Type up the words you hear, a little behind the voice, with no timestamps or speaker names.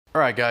All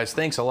right, guys,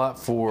 thanks a lot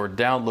for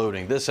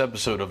downloading this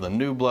episode of the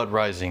New Blood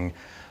Rising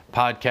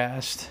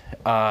podcast.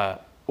 I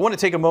want to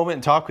take a moment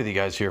and talk with you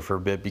guys here for a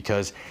bit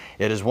because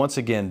it has once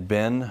again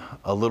been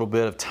a little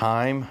bit of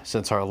time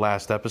since our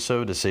last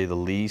episode, to say the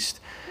least.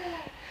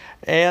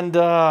 And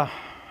to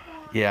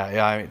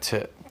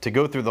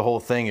go through the whole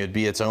thing, it'd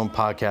be its own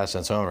podcast in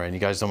its own right. And you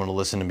guys don't want to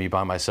listen to me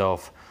by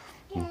myself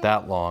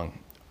that long.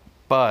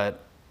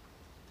 But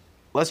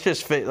let's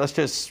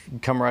just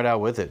come right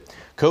out with it.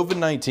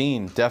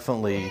 COVID-19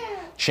 definitely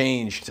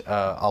changed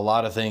a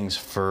lot of things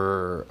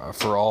for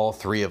all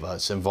three of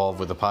us involved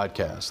with the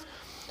podcast.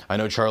 I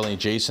know Charlie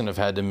and Jason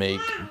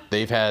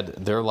they've had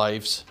their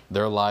lives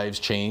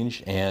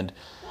change, and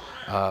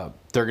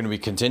they're going to be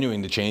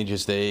continuing to change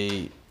as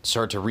they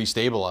start to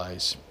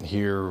restabilize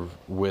here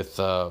with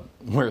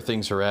where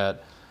things are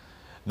at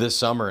this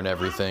summer and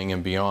everything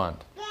and beyond.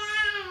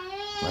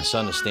 My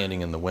son is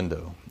standing in the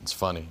window. It's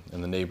funny,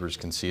 and the neighbors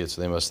can see it,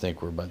 so they must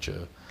think we're a bunch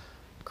of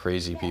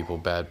crazy people,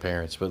 bad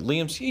parents. But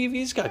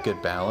he's got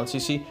good balance.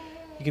 You see,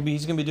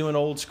 he's gonna be doing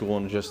old school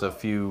in just a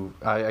few.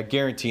 I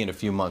guarantee in a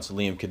few months,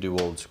 Liam could do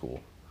old school.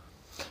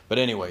 But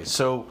anyway,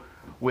 so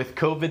with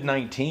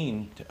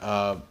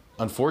COVID-19,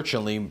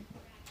 unfortunately,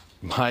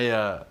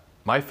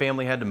 my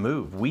family had to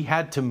move. We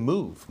had to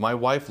move. My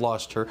wife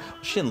lost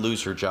she didn't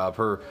lose her job.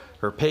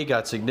 Her pay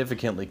got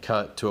significantly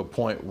cut to a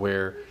point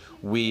where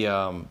we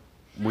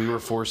were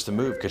forced to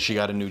move because she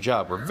got a new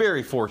job. We're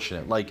very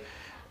fortunate. Like,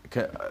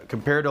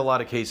 compared to a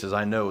lot of cases,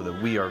 I know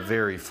that we are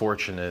very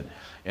fortunate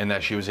in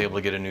that she was able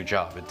to get a new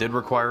job. It did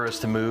require us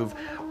to move.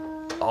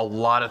 A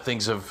lot of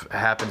things have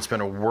happened. It's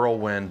been a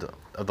whirlwind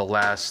of the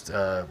last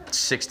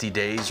 60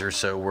 days or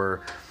so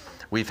where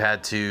we've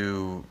had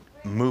to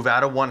move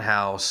out of one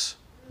house,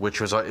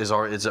 which is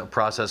a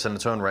process in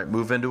its own right,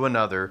 move into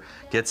another,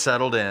 get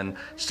settled in,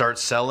 start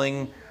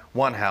selling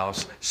one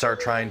house, start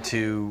trying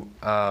to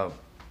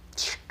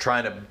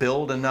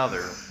build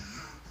another,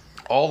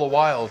 all the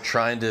while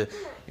trying to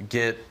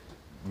get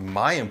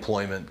my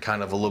employment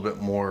kind of a little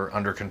bit more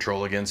under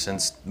control again,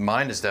 since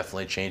mine has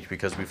definitely changed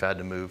because we've had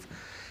to move.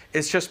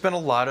 It's just been a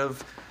lot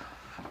of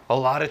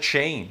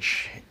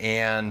change,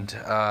 and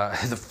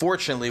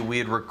fortunately we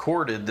had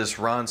recorded this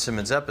Ron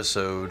Simmons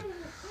episode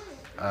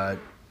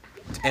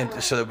and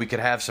so that we could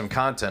have some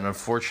content.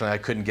 Unfortunately, I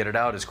couldn't get it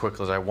out as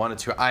quickly as I wanted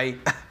to.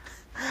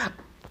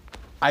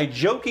 I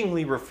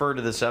jokingly refer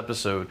to this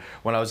episode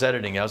when I was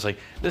editing. I was like,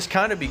 this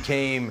kind of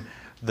became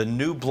the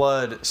New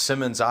Blood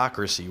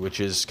Simmonsocracy,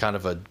 which is kind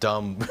of a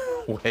dumb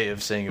way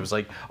of saying it. It was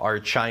like our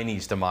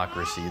Chinese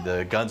democracy,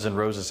 the Guns N'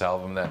 Roses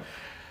album that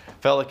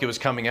felt like it was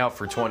coming out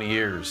for 20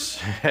 years.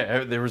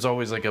 There was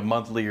always like a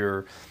monthly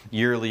or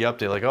yearly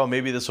update, like, oh,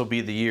 maybe this will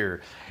be the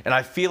year. And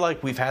I feel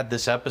like we've had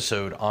this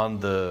episode on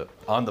the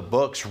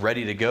books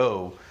ready to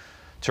go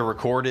to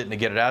record it and to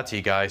get it out to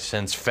you guys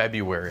since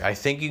February. I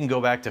think you can go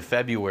back to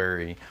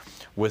February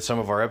with some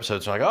of our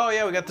episodes. Like, oh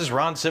yeah, we got this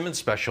Ron Simmons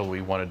special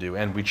we want to do.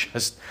 And we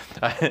just,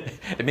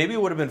 maybe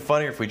it would have been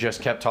funnier if we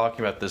just kept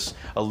talking about this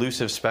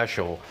elusive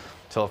special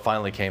until it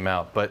finally came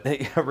out. But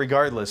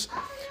regardless,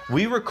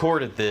 we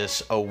recorded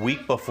this a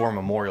week before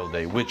Memorial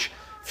Day, which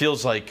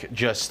feels like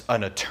just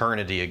an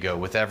eternity ago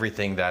with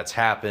everything that's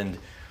happened.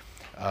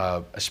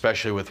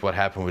 Especially with what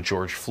happened with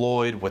George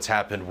Floyd, what's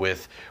happened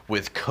with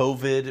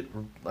COVID,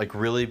 like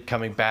really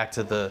coming back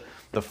to the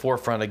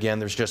forefront again.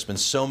 There's just been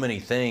so many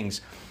things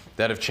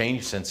that have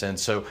changed since then.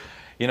 So,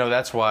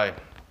 that's why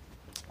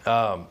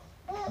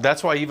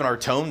even our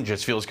tone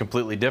just feels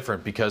completely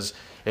different, because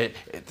the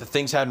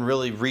things hadn't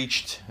really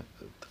reached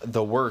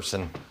the worst,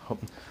 and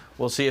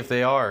we'll see if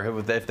they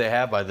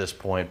have by this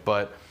point.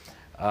 But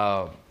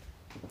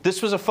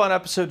this was a fun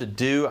episode to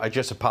do. I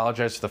just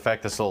apologize for the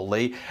fact that it's a little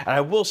late. And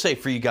I will say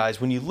for you guys,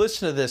 when you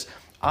listen to this,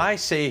 I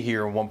say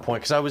here at one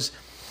point, because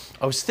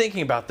I was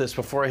thinking about this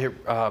before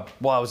while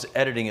I was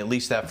editing at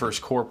least that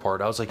first core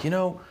part. I was like,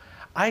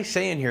 I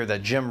say in here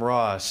that Jim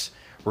Ross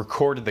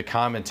recorded the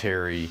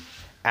commentary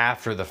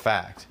after the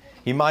fact.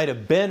 He might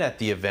have been at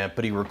the event,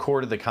 but he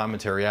recorded the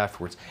commentary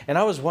afterwards. And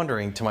I was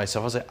wondering to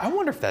myself, I was like, I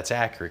wonder if that's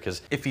accurate,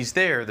 because if he's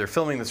there, they're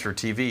filming this for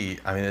TV.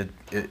 I mean,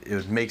 it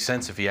would make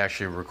sense if he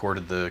actually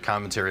recorded the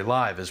commentary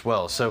live as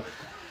well. So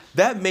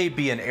that may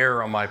be an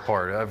error on my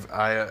part.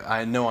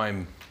 I know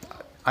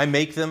I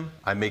make them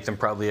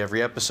probably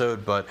every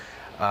episode, but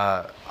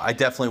I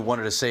definitely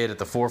wanted to say it at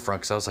the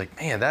forefront, because I was like,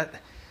 man,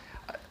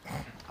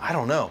 I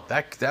don't know.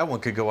 That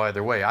one could go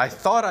either way. I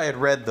thought I had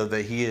read, though,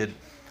 that he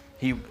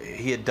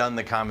had done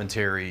the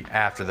commentary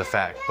after the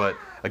fact, but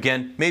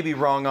again, maybe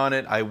wrong on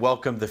it. I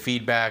welcome the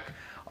feedback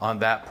on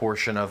that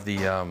portion of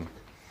the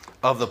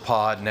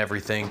pod and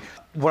everything.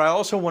 What I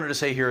also wanted to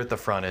say here at the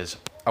front is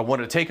I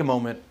wanted to take a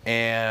moment,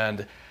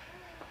 and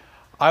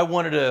I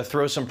wanted to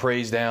throw some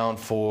praise down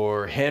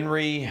for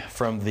Henry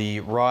from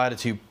the Raw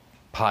Attitude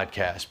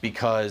podcast,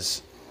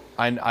 because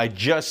I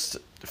just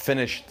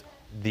finished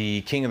the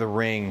King of the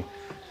Ring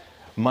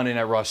Monday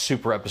Night Raw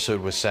Super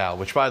episode with Sal,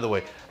 which, by the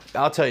way,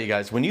 I'll tell you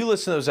guys, when you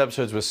listen to those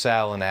episodes with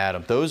Sal and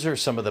Adam, those are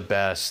some of the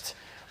best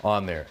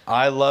on there.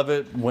 I love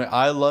it.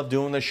 I love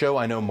doing the show.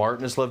 I know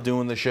Martin has loved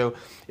doing the show.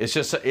 It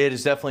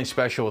is definitely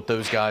special with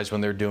those guys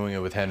when they're doing it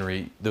with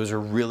Henry. Those are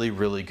really,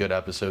 really good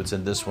episodes,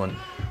 and this one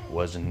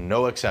was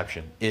no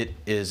exception. It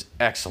is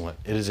excellent.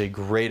 It is a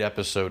great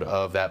episode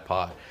of that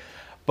pod.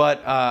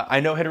 But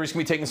I know Henry's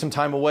going to be taking some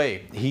time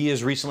away. He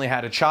has recently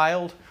had a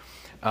child.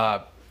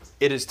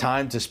 It is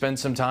time to spend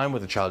some time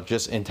with the child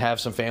and to have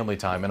some family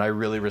time, and I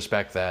really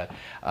respect that.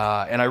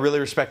 And I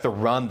really respect the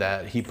run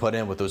that he put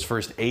in with those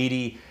first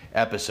 80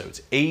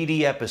 episodes.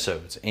 80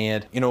 episodes.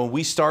 And, when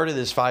we started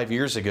this 5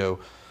 years ago,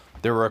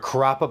 there were a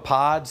crop of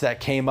pods that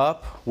came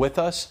up with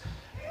us.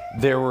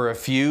 There were a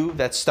few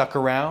that stuck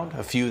around,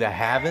 a few that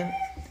haven't,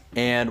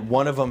 and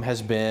one of them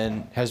has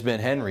been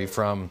Henry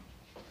from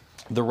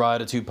the Raw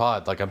Attitude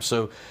Pod. Like, I'm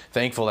so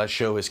thankful that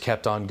show has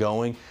kept on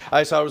going.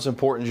 I just thought it was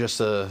important just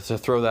to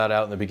throw that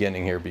out in the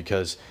beginning here,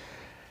 because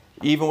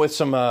even with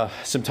some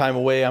time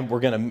away, I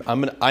know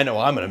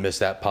I'm gonna miss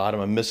that pod.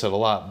 I'm gonna miss it a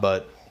lot,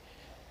 but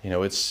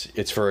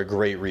it's for a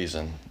great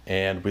reason.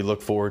 And we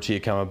look forward to you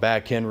coming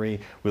back,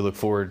 Henry. We look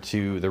forward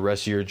to the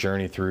rest of your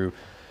journey through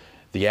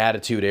the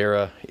Attitude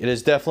Era. It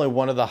is definitely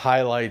one of the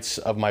highlights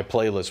of my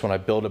playlist when I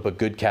build up a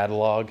good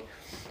catalog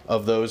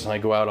of those and I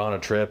go out on a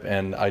trip,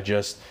 and I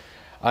just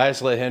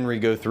let Henry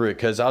go through it,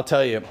 because I'll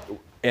tell you.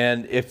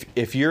 And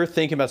if you're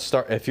thinking about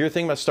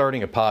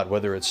starting a pod,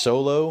 whether it's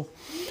solo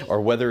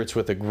or whether it's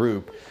with a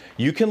group,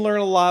 you can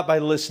learn a lot by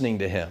listening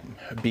to him,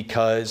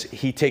 because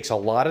he takes a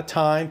lot of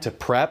time to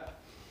prep.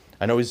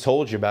 I know he's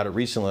told you about it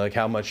recently, like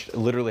how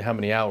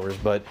many hours.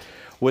 But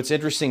what's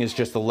interesting is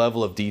just the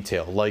level of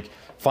detail, like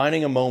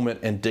finding a moment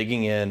and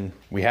digging in.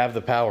 We have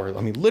the power.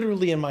 I mean,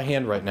 literally in my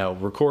hand right now,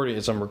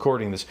 as I'm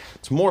recording this.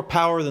 It's more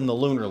power than the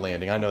lunar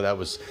landing. I know that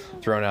was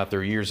thrown out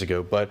there years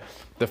ago, but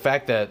the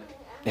fact that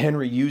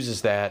Henry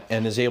uses that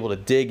and is able to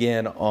dig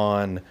in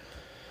on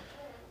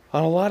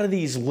a lot of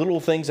these little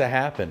things that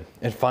happen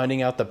and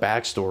finding out the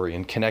backstory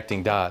and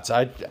connecting dots.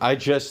 I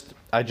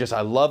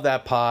love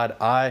that pod.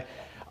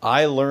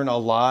 I learn a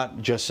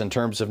lot just in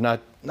terms of not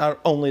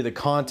only the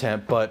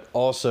content, but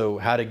also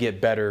how to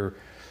get better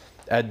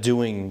at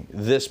doing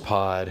this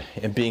pod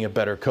and being a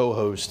better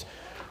co-host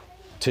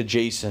to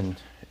Jason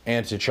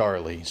and to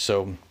Charlie.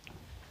 So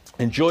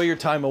enjoy your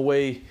time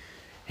away,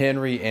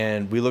 Henry,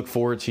 and we look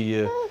forward to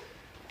you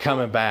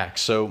coming back.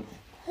 So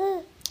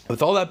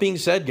with all that being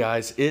said,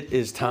 guys, it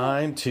is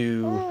time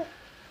to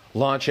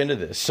launch into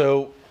this.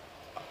 So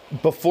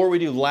before we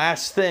do,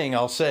 last thing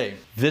I'll say,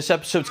 this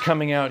episode's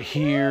coming out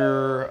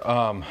here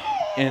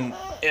in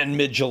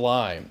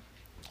mid-July.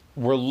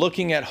 We're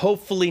looking at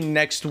hopefully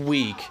next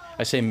week.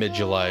 I say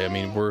mid-July. I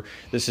mean,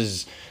 this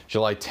is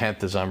July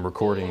 10th as I'm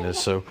recording this.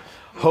 So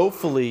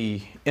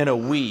hopefully in a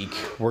week,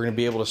 we're going to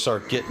be able to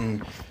start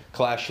getting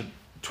Clash of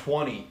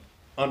 20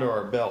 under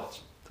our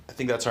belts. I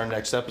think that's our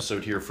next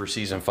episode here for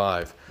season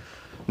 5.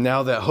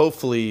 Now that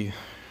hopefully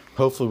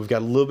we've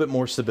got a little bit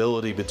more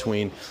stability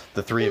between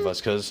the three of us,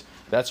 because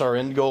that's our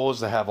end goal, is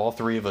to have all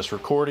three of us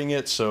recording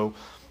it. So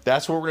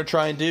that's what we're going to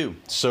try and do.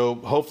 So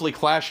hopefully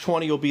Clash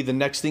 20 will be the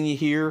next thing you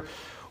hear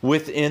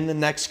within the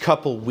next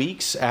couple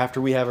weeks after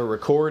we have it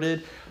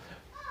recorded.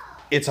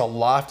 It's a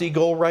lofty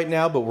goal right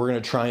now, but we're going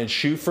to try and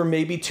shoot for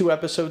maybe 2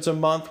 episodes a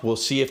month. We'll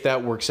see if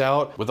that works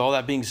out. With all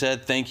that being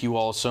said, thank you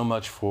all so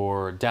much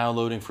for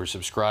downloading, for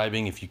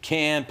subscribing. If you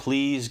can,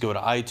 please go to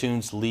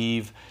iTunes,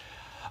 leave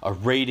a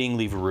rating,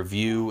 leave a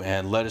review,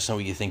 and let us know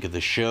what you think of the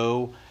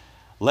show.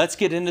 Let's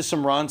get into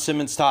some Ron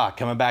Simmons talk.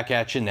 Coming back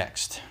at you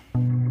next.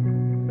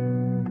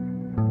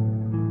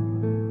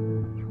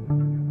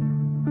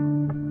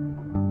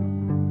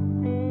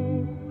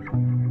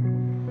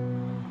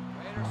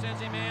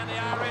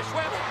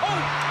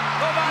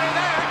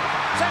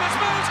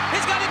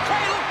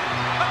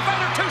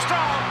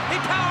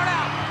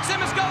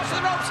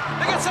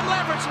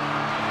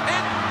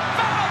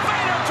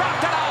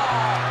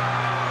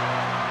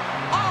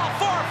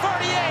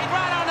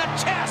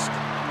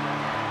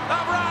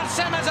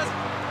 Simmons as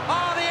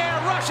all the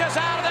air rushes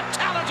out of the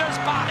challenger's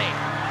body.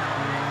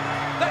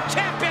 The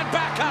champion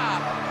back up.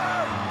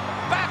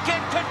 Back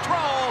in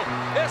control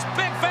is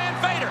Big Van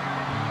Vader.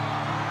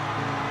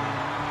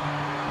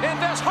 In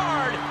this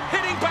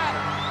hard-hitting battle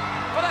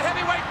for the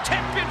heavyweight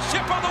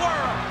championship of the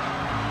world.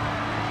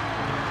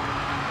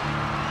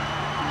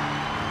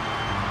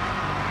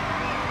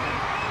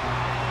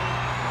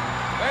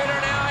 Vader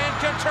now in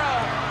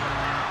control.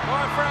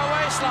 Going for a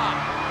waist lock.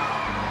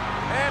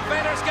 And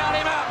Vader's got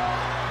him up.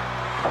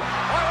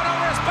 Went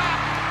over his back.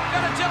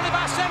 Got agility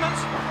by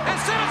Simmons. And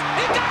Simmons,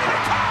 he got him in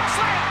a power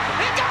slam.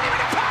 He got him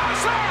in a power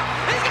slam.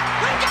 He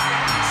got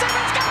it.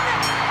 Simmons got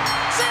it.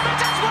 Simmons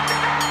has won the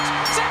match.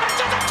 Simmons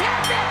is a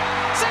champion.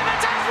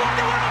 Simmons has won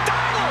the world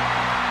title.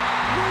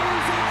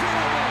 Ladies and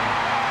gentlemen,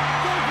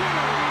 the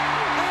winner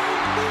and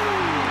new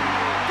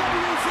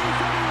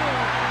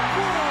WCW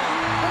World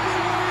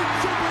Heavyweight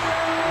Champion,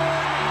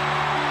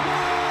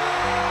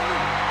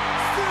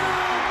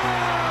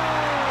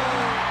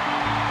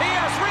 He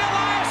has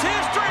realized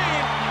his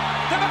dream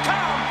to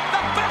become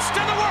the best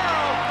in the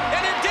world.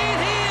 And indeed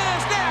he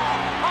is now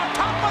on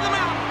top of the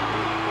mountain.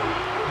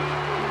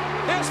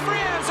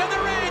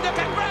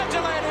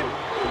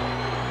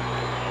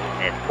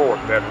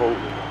 holds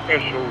a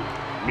special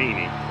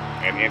meaning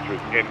and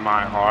interest in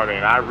my heart,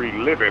 and I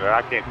relive it. And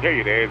I can't tell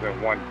you there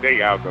isn't one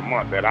day out of the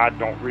month that I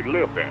don't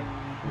relive that,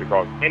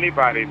 because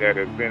anybody that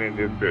has been in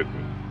this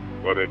business,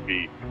 whether it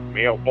be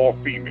male or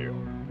female,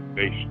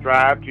 they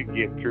strive to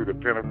get to the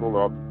pinnacle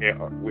of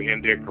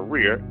in their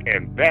career,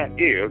 and that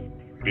is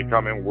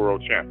becoming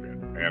world champion.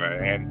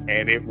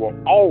 And it will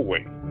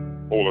always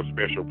hold a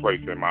special place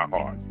in my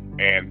heart.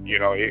 And you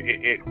know,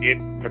 it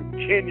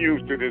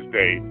continues to this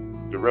day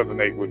to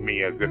resonate with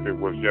me as if it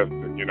was just,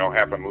 you know,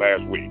 happened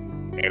last week.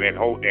 And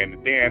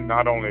then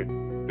not only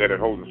that it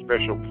holds a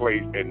special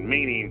place and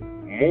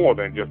meaning more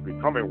than just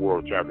becoming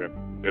world champion,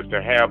 is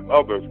to have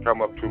others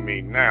come up to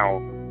me now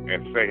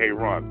and say, hey,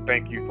 Ron,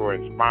 thank you for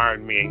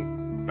inspiring me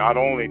not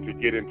only to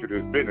get into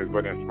this business,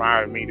 but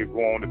inspiring me to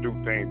go on to do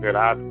things that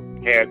I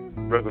had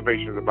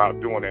reservations about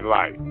doing in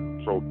life.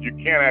 So you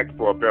can't ask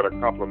for a better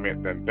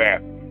compliment than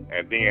that,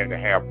 and then to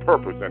have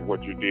purpose in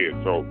what you did.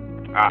 So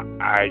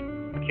I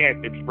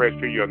can't express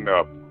to you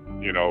enough,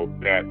 you know,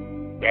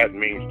 that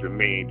means to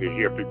me to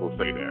hear people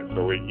say that.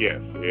 So yes,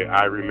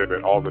 I relive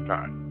it all the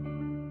time.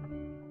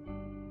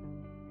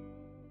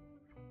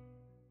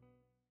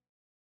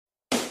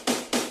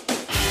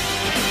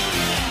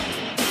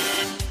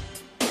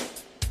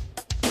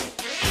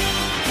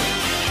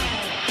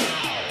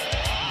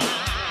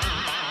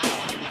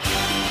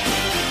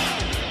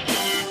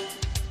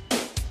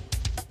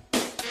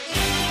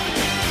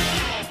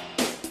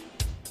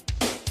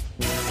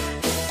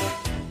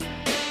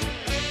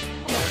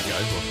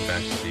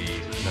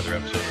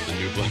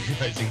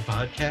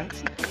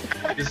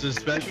 Podcast. This is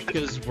special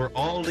because we're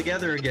all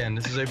together again.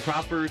 This is a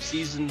proper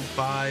season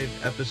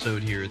 5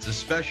 episode here. It's a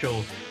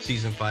special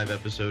season 5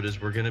 episode,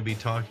 as we're going to be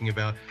talking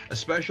about a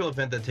special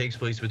event that takes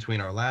place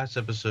between our last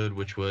episode,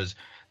 which was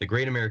the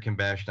Great American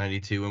Bash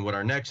 92, and what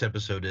our next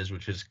episode is,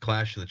 which is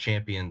Clash of the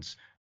Champions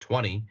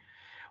 20.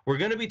 We're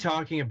going to be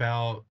talking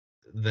about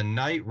the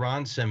night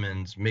Ron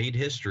Simmons made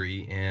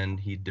history and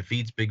he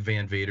defeats Big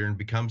Van Vader and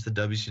becomes the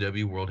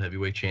WCW World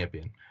Heavyweight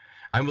Champion.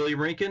 I'm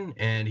William Rankin,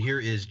 and here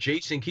is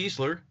Jason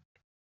Kiesler.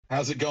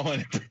 How's it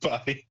going,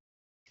 everybody?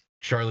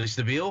 Charlie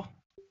Stabile.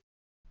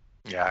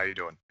 Yeah, how you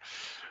doing?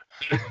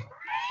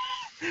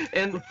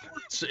 And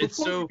it's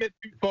so. Get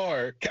too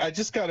far. I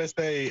just gotta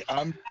say,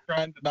 I'm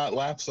trying to not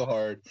laugh so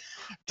hard.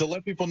 To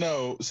let people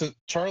know, so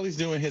Charlie's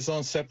doing his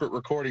own separate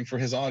recording for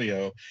his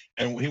audio,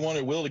 and he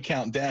wanted Will to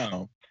count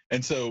down,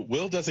 and so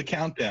Will does a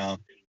countdown.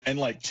 And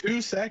like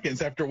 2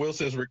 seconds after Will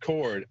says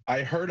record,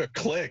 I heard a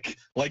click,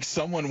 like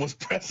someone was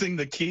pressing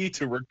the key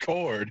to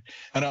record,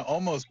 and I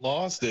almost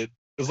lost it.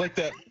 It was like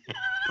that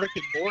Rick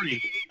and Morty,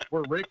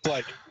 where Rick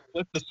like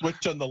flipped the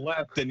switch on the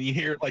left, and you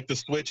hear like the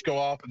switch go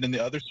off, and then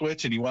the other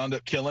switch, and he wound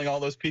up killing all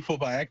those people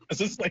by accident. It's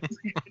just like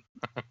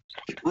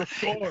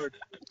record.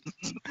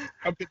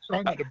 I've been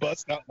trying not to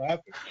bust out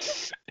laughing.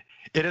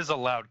 It is a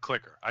loud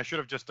clicker. I should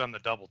have just done the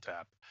double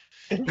tap.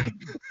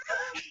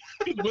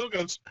 Will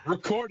goes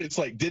record. It's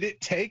like, did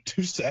it take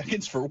 2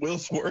 seconds for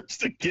Will's words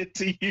to get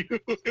to you?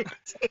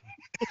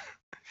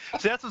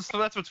 See, that's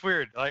what's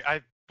weird. Like,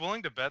 I'm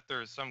willing to bet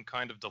there is some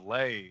kind of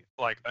delay,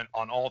 like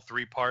on all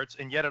 3 parts,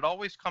 and yet it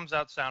always comes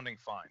out sounding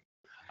fine.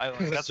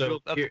 That's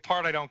the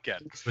part I don't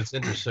get. What's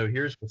interesting. So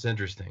here's what's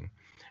interesting,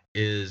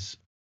 is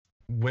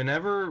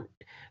whenever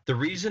the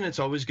reason it's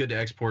always good to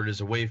export it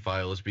as a WAV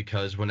file is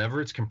because whenever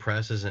it's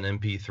compressed as an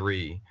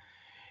MP3.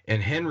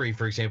 And Henry,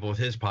 for example, with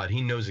his pod,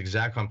 he knows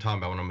exactly what I'm talking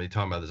about when I'm going to be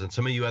talking about this. And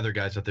some of you other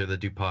guys out there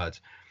that do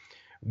pods,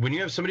 when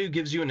you have somebody who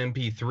gives you an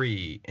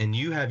MP3 and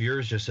you have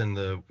yours just in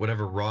the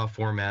whatever raw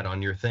format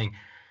on your thing,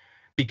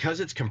 because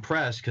it's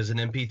compressed, because an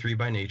MP3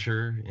 by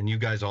nature, and you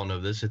guys all know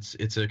this,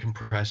 it's a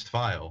compressed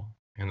file.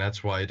 And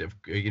that's why,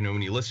 you know,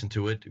 when you listen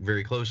to it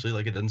very closely,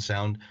 like it doesn't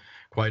sound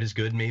quite as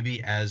good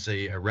maybe as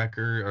a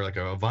record or like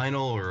a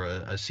vinyl or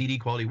a CD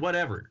quality,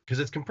 whatever, because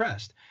it's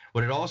compressed.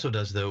 What it also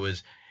does, though,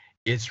 is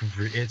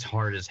it's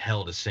hard as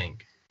hell to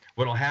sync.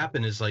 What'll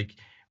happen is like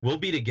we'll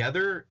be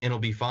together and it'll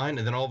be fine,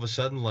 and then all of a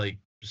sudden like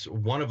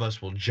one of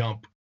us will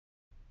jump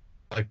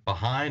like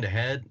behind,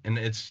 ahead, and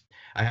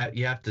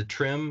you have to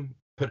trim.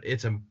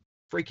 It's a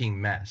freaking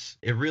mess.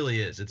 It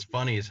really is. It's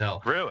funny as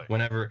hell. Really?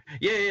 Whenever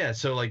yeah.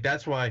 So like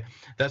that's why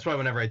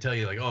whenever I tell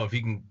you like, oh, if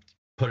you can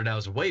put it out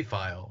as a WAV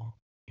file,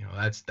 you know,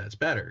 that's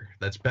better.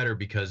 That's better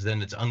because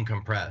then it's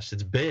uncompressed.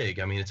 It's big.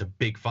 I mean, it's a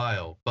big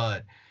file,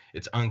 but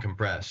it's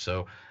uncompressed.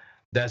 So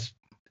that's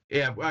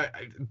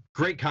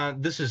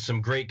this is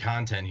some great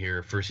content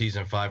here for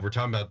season 5. We're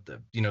talking about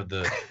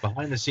the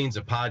behind the scenes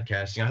of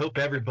podcasting. I hope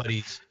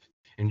everybody's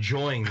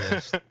enjoying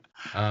this.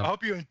 I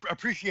hope you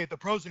appreciate the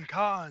pros and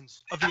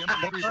cons of the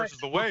MP3 versus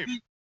the WAV.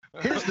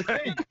 Here's the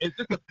thing: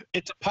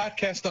 it's a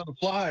podcast on the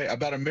fly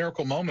about a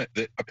miracle moment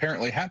that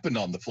apparently happened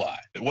on the fly.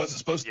 It wasn't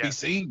supposed to be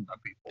seen by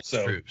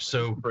people.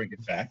 So bring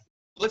it back.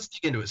 Let's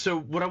dig into it. So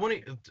what I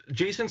want to,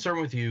 Jason,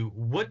 starting with you,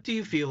 what do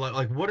you feel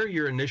like what are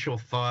your initial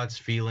thoughts,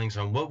 feelings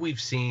on what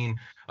we've seen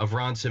of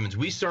Ron Simmons?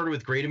 We started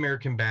with Great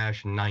American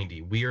Bash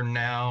 90. We're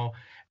now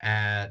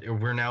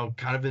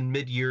kind of in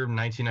mid-year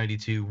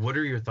 1992. What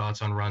are your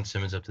thoughts on Ron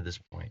Simmons up to this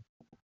point?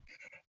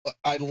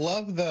 I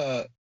love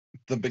the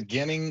the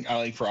beginning,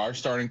 like for our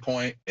starting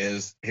point,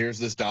 is here's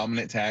this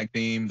dominant tag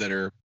team that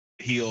are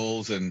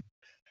heels, and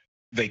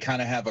they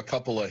kind of have a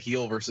couple of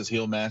heel versus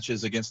heel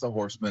matches against the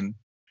Horsemen,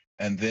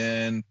 and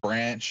then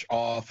branch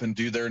off and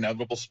do their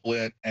inevitable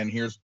split. And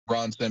here's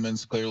Ron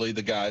Simmons, clearly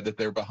the guy that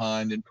they're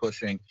behind and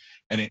pushing,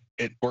 and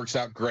it works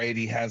out great.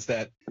 He has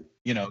that,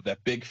 that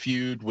big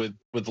feud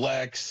with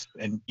Lex,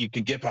 and you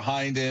can get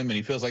behind him, and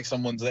he feels like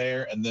someone's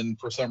there, and then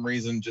for some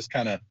reason just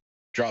kind of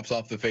drops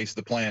off the face of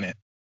the planet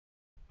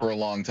for a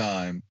long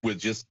time with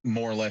just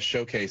more or less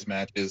showcase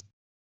matches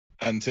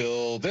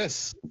until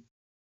this.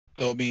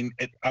 So I mean,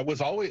 I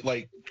was always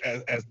like,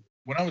 as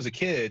when I was a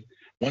kid,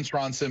 once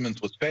Ron Simmons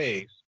was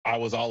face, I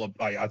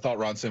thought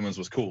Ron Simmons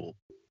was cool.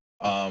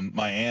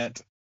 My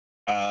aunt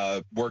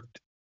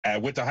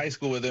went to high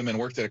school with him and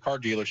worked at a car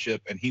dealership,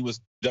 and he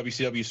was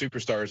WCW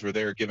Superstars were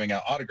there giving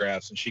out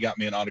autographs, and she got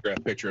me an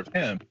autographed picture of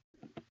him,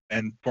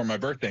 and for my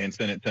birthday, and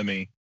sent it to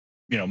me,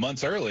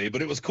 months early.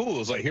 But it was cool. It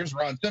was like, here's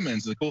Ron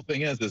Simmons. And the cool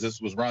thing is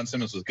this was Ron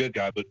Simmons was a good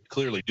guy, but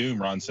clearly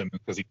doom Ron Simmons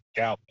because he's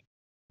Calvin.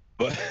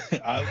 But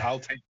I'll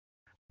take.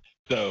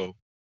 So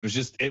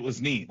it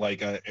was neat.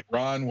 Like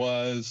Ron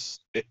was.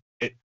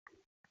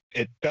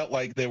 It felt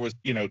like there was,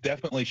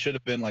 definitely should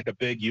have been like a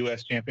big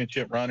U.S.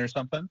 championship run or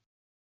something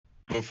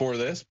before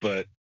this,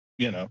 but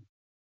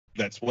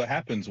that's what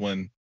happens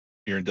when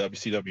you're in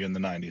WCW in the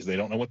 90s. They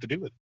don't know what to do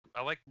with it.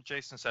 I like what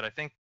Jason said. I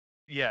think,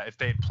 if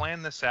they had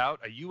planned this out,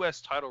 a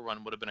U.S. title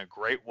run would have been a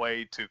great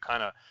way to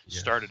kind of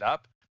start it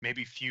up.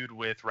 Maybe feud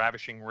with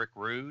Ravishing Rick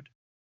Rude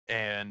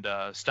and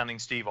Stunning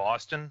Steve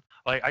Austin.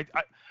 Like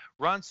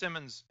Ron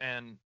Simmons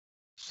and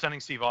Stunning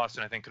Steve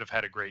Austin, I think, could have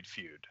had a great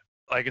feud.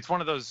 Like, it's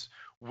one of those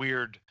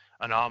weird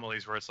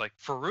anomalies where it's like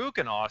Farouk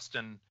and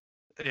Austin,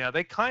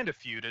 they kind of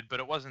feuded, but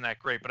it wasn't that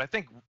great. But I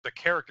think the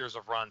characters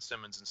of Ron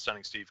Simmons and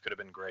Stunning Steve could have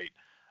been great.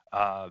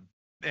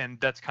 And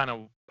that's kind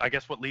of, I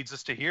guess, what leads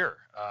us to here,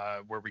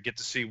 where we get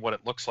to see what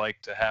it looks like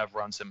to have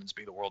Ron Simmons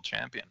be the world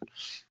champion.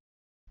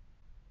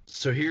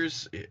 So here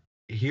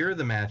are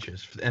the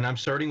matches, and I'm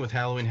starting with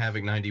Halloween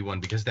Havoc 91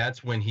 because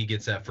that's when he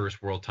gets that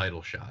first world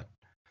title shot.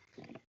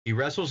 He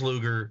wrestles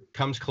Luger,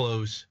 comes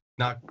close,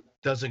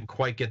 doesn't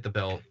quite get the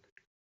belt.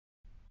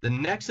 The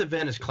next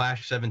event is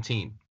Clash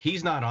 17.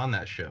 He's not on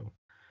that show.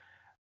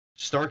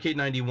 Starrcade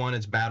 91,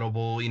 it's Battle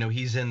Bowl.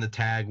 He's in the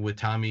tag with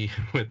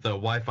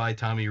Wi-Fi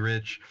Tommy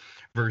Rich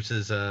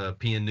versus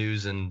PN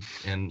News and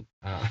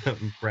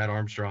Brad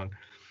Armstrong.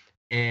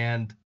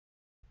 And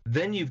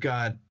then you've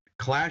got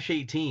Clash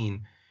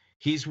 18.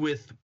 He's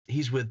with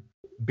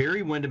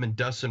Barry Windham and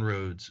Dustin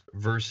Rhodes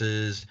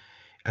versus,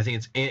 I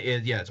think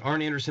it's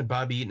Arn Anderson,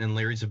 Bobby Eaton, and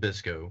Larry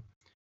Zbyszko.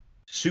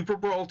 Super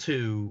Brawl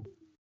 2,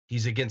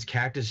 he's against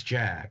Cactus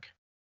Jack.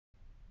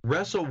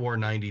 Wrestle War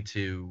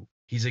 92,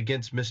 he's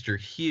against Mr.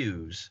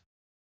 Hughes.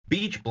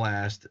 Beach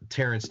Blast,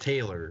 Terrence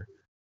Taylor.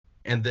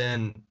 And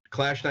then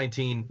Clash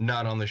 19,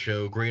 not on the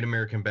show. Great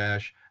American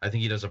Bash, I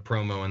think he does a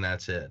promo and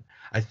that's it.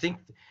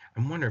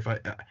 I'm wondering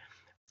if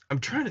I'm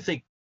trying to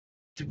think,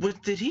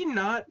 did he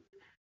not?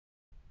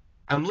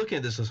 I'm looking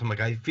at this list, I'm like,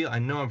 I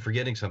know I'm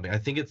forgetting something. I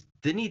think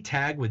didn't he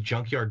tag with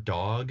Junkyard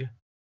Dog?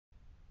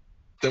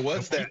 There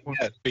was that,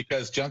 yes,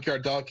 because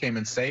Junkyard Dog came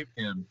and saved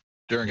him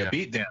during a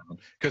beatdown.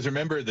 Because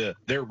remember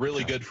they're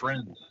really good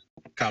friends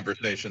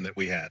conversation that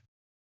we had.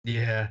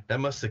 Yeah, I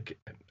missed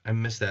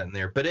that in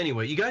there. But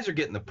anyway, you guys are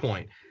getting the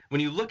point.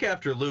 When you look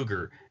after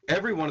Luger,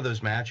 every one of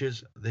those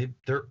matches,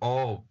 they're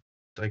all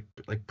like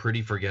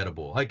pretty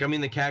forgettable. Like, I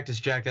mean, the Cactus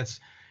Jack, it's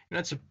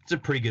a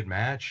pretty good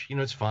match.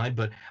 It's fine.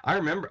 But I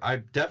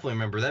definitely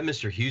remember that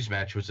Mr. Hughes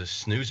match was a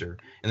snoozer,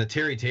 and the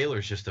Terry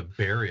Taylor's just a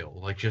burial,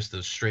 like just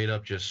a straight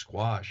up just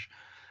squash.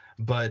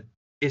 But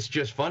it's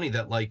just funny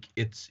that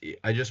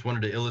I just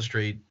wanted to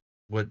illustrate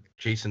what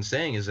Jason's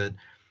saying is that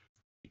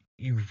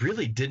you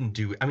really didn't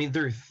do. I mean,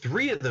 there are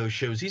 3 of those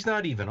shows he's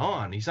not even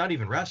on. He's not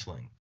even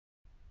wrestling.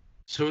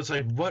 So it's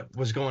like, what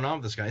was going on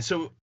with this guy?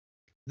 So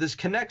this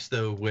connects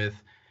though with,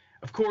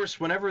 of course,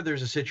 whenever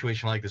there's a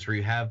situation like this where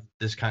you have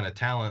this kind of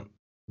talent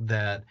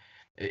that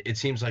it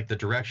seems like the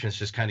direction is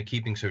just kind of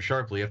keeping so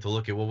sharply, you have to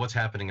look at, well, what's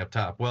happening up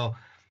top? Well,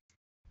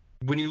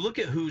 when you look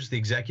at who's the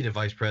executive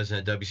vice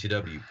president at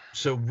WCW,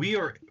 so we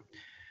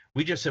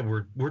just said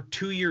we're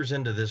 2 years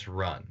into this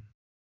run.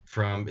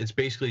 From it's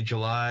basically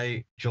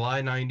July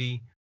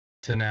 90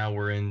 to now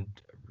we're in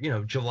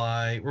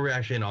July, we're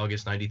actually in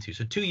August 92.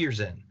 So 2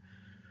 years in.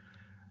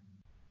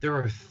 There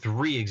are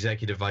 3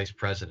 executive vice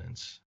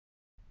presidents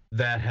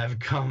that have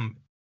come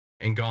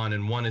and gone,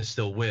 and one is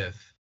still with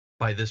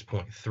by this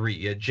point 3.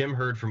 You had Jim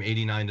Hurd from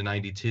 89 to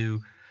 92.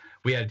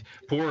 We had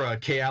poor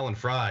K. Allen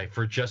Fry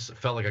for just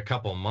felt like a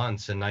couple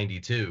months in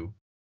 92,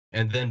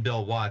 and then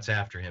Bill Watts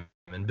after him.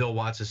 And Bill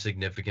Watts is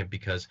significant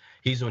because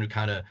he's the one who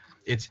kind of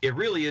it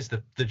really is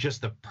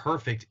just the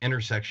perfect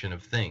intersection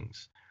of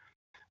things.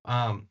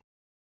 Let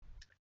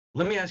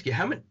me ask you,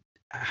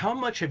 how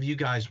much have you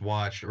guys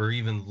watched or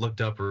even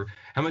looked up, or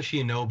how much do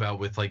you know about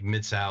with like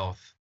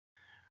Mid-South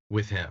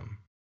with him?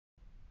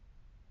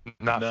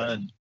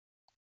 None.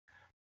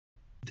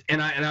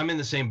 And I'm in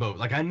the same boat.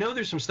 Like, I know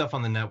there's some stuff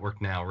on the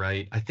network now,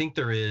 right? I think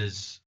there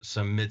is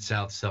some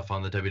Mid-South stuff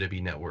on the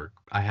WWE network.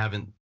 I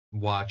haven't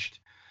watched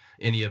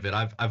any of it.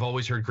 I've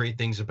always heard great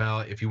things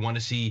about. If you want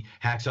to see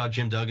Hacksaw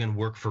Jim Duggan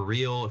work for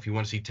real, if you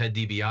want to see Ted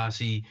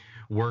DiBiase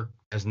work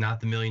as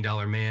not the $1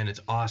 Million Man, it's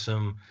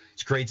awesome.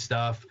 It's great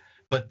stuff.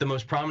 But the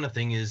most prominent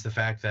thing is the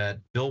fact that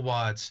Bill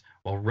Watts,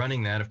 while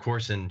running that, of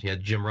course, and he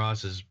had Jim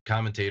Ross as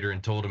commentator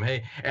and told him,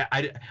 hey,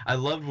 I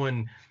loved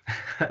when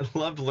I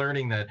loved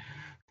learning that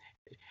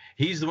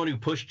he's the one who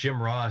pushed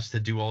Jim Ross to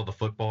do all the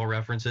football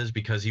references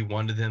because he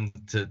wanted him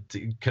to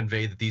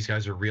convey that these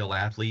guys are real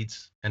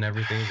athletes and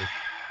everything. Like,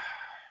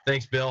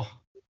 thanks, Bill.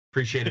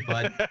 Appreciate it,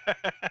 bud.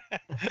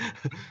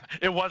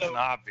 It wasn't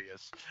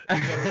obvious.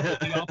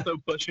 And also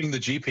pushing the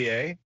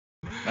GPA.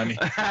 I mean,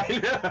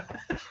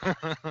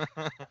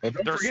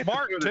 They're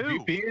smart too.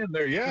 GPA in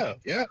there, yeah,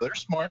 they're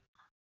smart.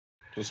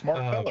 It's a smart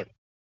feller.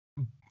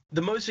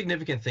 The most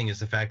significant thing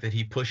is the fact that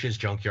he pushes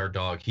Junkyard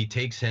Dog. He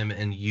takes him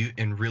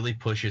and really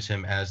pushes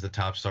him as the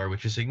top star,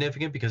 which is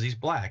significant because he's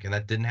black, and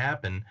that didn't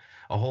happen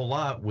a whole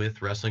lot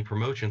with wrestling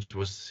promotions,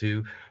 was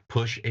to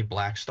push a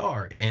black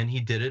star, and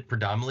he did it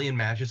predominantly in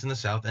matches in the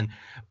South. And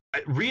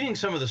reading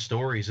some of the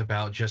stories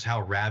about just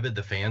how rabid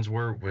the fans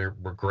were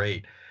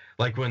great.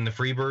 Like when the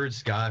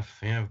Freebirds got,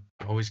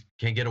 always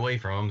can't get away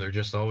from them. They're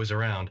just always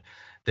around.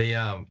 They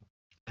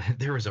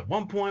there was at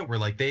one point where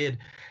like they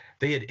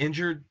had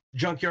injured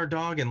Junkyard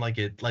Dog, and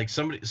like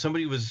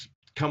somebody was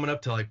coming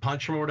up to like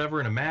punch him or whatever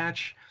in a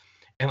match,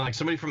 and like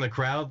somebody from the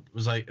crowd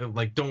was like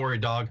don't worry,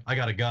 dog, I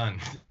got a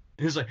gun.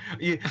 He was like,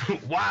 yeah,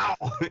 wow,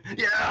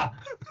 yeah,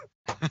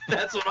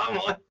 that's what I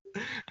want.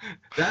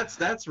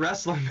 That's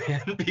wrestling,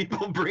 man.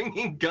 People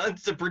bringing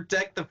guns to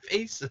protect the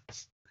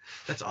faces.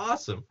 That's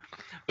awesome.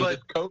 But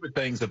the COVID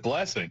thing's a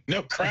blessing.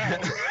 No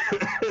crowd.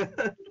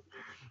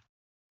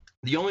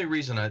 The only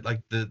reason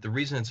the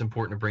reason it's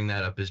important to bring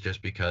that up is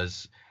just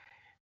because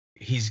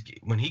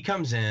when he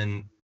comes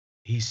in,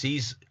 he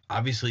sees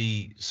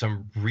obviously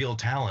some real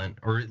talent,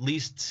 or at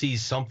least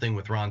sees something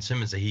with Ron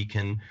Simmons that he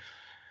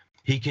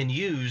can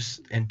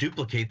use and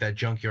duplicate that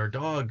Junkyard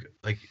Dog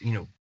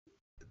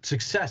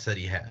success that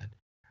he had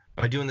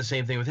by doing the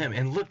same thing with him.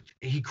 And look,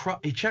 he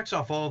checks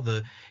off all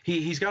the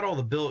he's got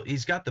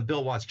the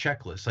Bill Watts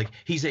checklist. Like,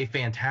 he's a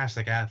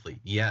fantastic athlete.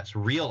 Yes,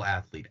 real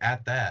athlete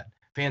at that.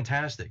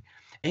 Fantastic.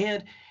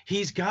 And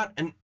he's got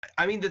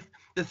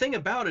the thing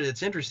about it,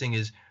 it's interesting,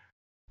 is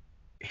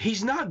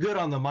he's not good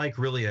on the mic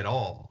really at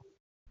all,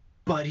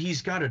 but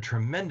he's got a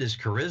tremendous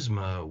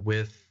charisma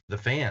with the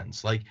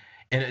fans. Like,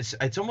 and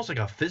it's almost like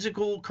a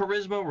physical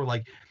charisma where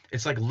like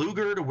it's like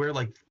Luger, to where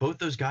like both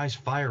those guys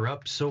fire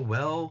up so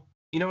well.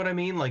 You know what I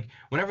mean? Like,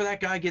 whenever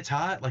that guy gets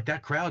hot, like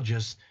that crowd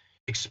just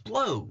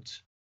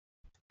explodes.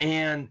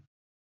 And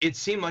it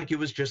seemed like it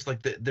was just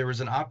like there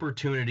was an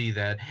opportunity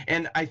that,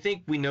 and I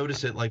think we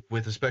notice it like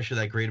with especially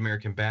that Great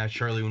American Bash,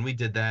 Charlie, when we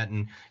did that,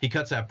 and he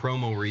cuts that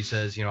promo where he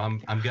says, he's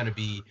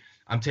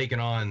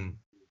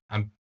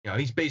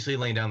basically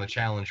laying down the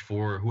challenge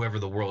for whoever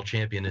the world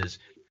champion is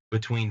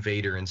between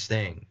Vader and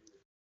Sting.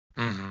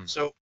 Mm-hmm.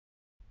 So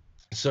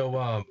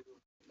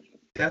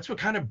that's what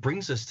kind of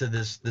brings us to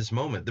this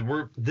moment.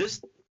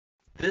 This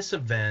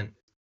event,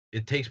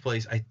 it takes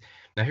place.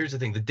 Now here's the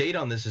thing. The date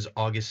on this is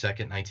August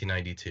 2nd,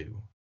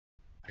 1992.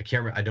 I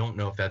can't remember. I don't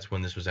know if that's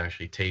when this was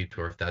actually taped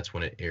or if that's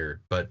when it aired,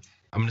 but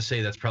I'm going to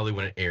say that's probably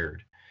when it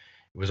aired.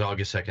 It was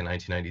August 2nd,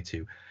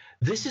 1992.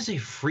 This is a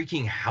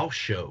freaking house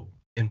show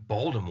in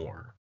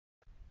Baltimore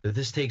that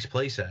this takes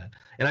place at.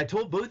 And I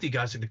told both you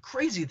guys, like, the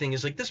crazy thing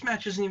is, like, this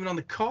match isn't even on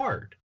the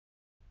card.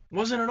 It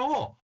wasn't at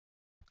all.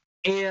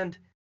 And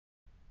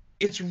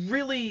it's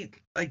really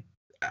like,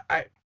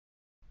 I'll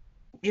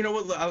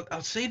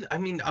say,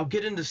 I'll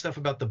get into stuff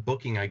about the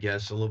booking, I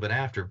guess, a little bit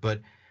after,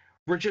 but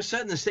we're just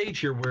setting the stage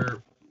here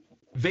where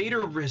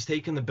Vader has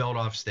taken the belt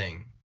off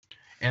Sting.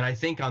 And I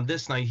think on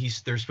this night,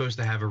 they're supposed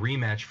to have a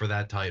rematch for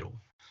that title.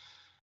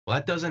 Well,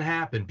 that doesn't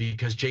happen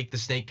because Jake the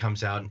Snake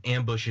comes out and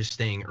ambushes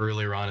Sting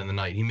earlier on in the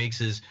night. He makes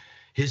his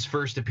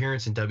first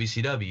appearance in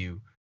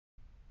WCW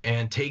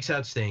and takes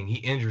out Sting. He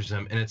injures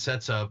him, and it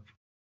sets up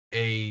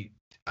a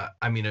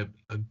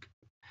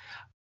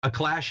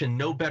clash in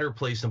no better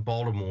place than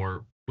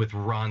Baltimore with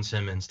Ron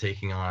Simmons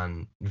taking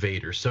on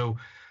Vader. So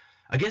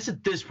I guess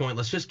at this point,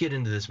 let's just get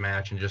into this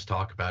match and just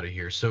talk about it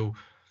here. So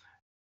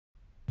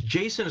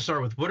Jason, to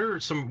start with, what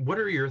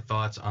are your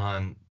thoughts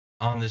on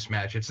this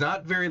match? It's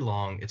not very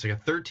long. It's like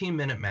a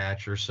 13-minute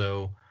match or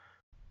so.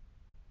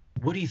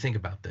 What do you think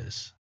about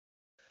this?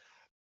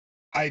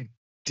 I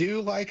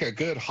do like a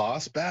good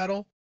hoss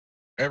battle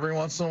every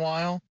once in a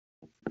while,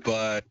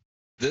 but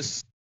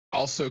this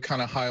also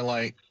kind of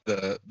highlight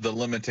the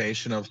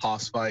limitation of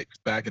hoss fights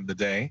back in the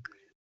day.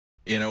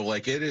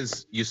 Like, it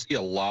is, you see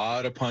a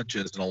lot of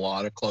punches and a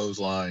lot of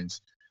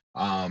clotheslines.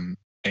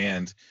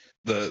 And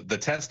the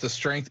test of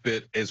strength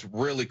bit is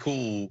really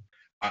cool.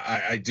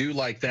 I do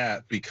like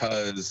that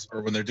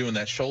or when they're doing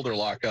that shoulder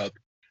lock up,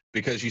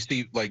 because you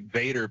see like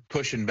Vader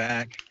pushing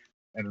back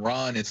and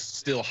Ron is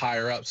still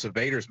higher up. So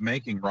Vader's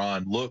making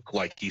Ron look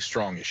like he's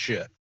strong as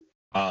shit.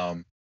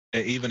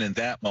 even in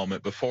that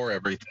moment before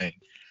everything.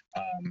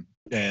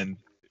 And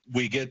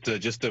we get to,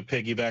 just to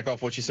piggyback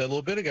off what you said a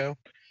little bit ago,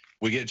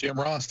 we get Jim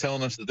Ross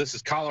telling us that this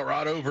is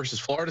Colorado versus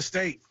Florida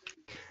State.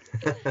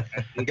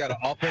 We got an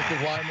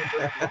offensive lineman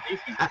versus a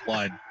defensive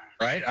line,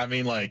 right? I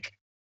mean, like,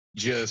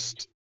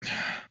 just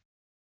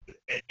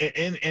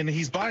and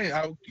he's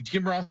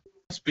Jim Ross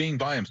being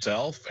by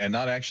himself and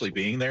not actually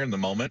being there in the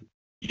moment.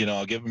 You know,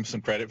 I'll give him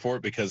some credit for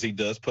it because he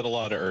does put a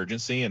lot of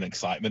urgency and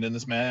excitement in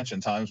this match,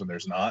 and times when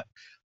there's not.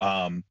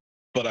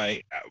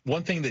 But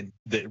one thing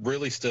that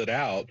really stood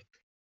out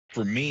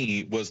for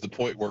me was the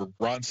point where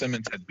Ron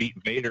Simmons had beat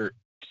Vader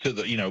to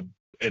the, you know,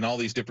 in all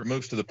these different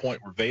moves to the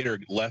point where Vader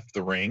left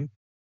the ring.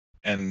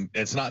 And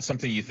it's not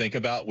something you think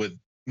about with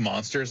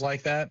monsters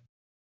like that,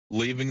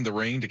 leaving the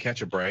ring to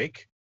catch a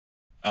break.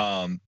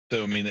 So,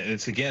 I mean,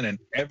 it's again, in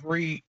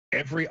every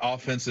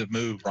offensive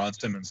move Ron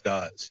Simmons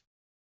does,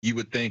 you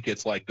would think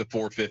it's like the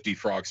 450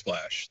 frog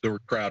splash, the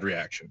crowd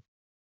reaction.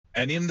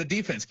 And in the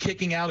defense,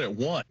 kicking out at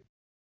 1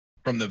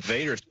 from the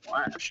Vader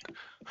splash,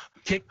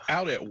 kick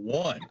out at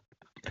 1.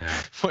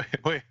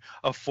 Wait,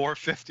 a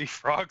 450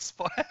 frog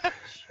splash?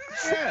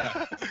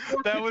 Yeah.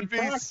 That would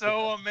be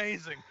so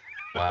amazing.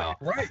 Wow.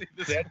 Right.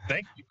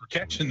 Thank you for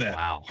catching that.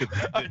 Wow.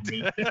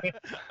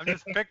 I'm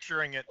just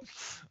picturing it.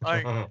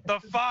 Like the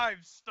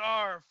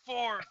 5-star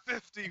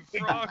 450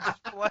 frog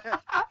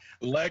splash.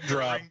 Leg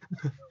drop.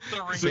 The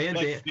Van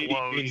ring Dam-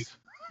 explodes.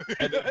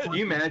 Can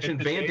you imagine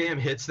Van Dam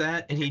hits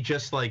that and he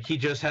just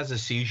has a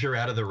seizure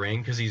out of the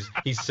ring because he's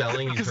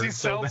selling, he's Because hurt he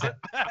so sells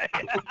bad.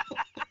 it.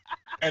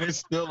 And it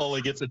still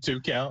only gets a 2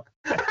 count.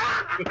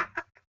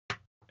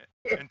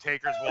 And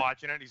Taker's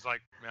watching it. He's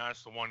like, man,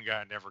 that's the one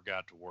guy I never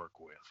got to work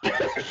with.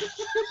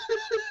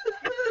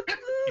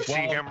 You see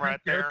him right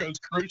there? Jericho's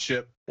cruise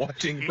ship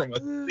watching from a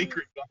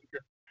secret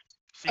bunker.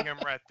 See him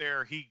right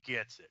there? He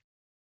gets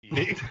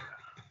it.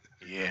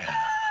 Yeah.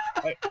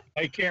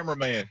 Hey,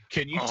 cameraman,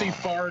 can you see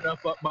far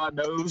enough up my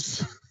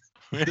nose?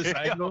 This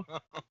angle?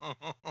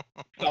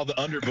 All the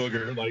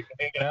underbooger like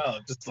hanging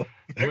out. Just like,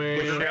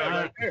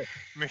 right there.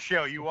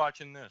 Michelle, you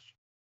watching this?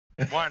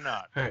 Why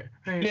not? Hey,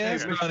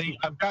 Yes, honey,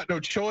 I've got no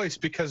choice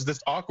because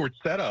this awkward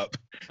setup.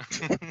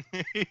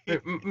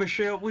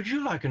 Michelle, would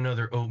you like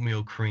another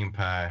oatmeal cream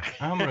pie?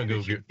 I'm gonna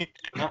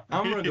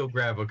go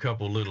grab a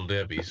couple Little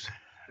Debbie's.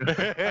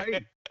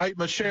 Hey,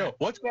 Michelle,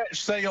 what's that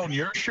say on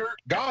your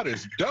shirt? God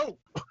is dope.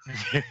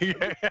 You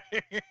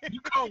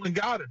calling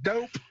God a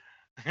dope?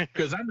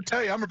 Because I'm gonna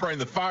tell you, I'm gonna bring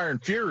the fire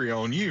and fury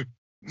on you.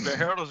 The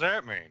hell does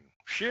that mean?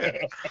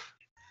 Shit.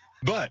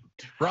 But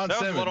Ron That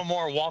was Simmons, a little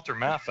more Walter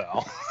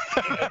Matthau.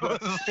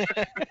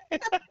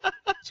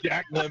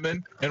 Jack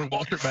Lemmon, and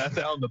Walter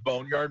Matthau in the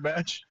Boneyard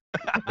match.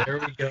 There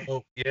we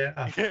go.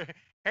 Yeah.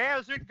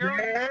 How's it going,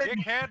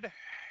 dickhead?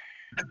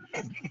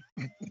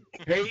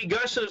 Hey,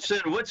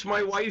 Gustafson, what's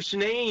my wife's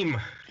name?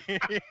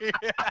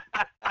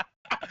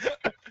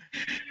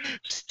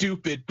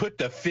 Stupid, put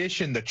the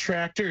fish in the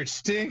tractor, it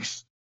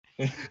stinks.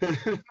 They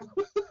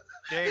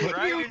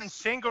ride in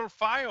single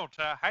file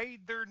to hide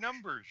their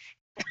numbers.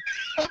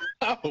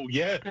 Oh,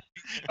 yeah.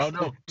 Oh,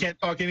 no. Can't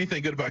talk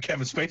anything good about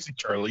Kevin Spacey,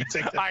 Charlie.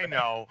 Take that I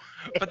know,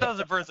 but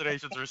those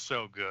impersonations are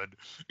so good.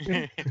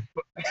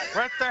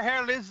 What the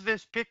hell is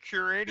this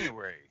picture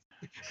anyway?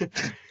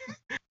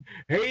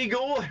 Hey,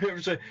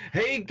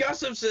 hey,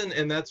 Gustafson,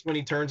 and that's when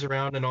he turns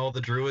around and all the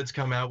druids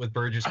come out with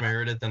Burgess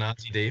Meredith and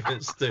Ozzy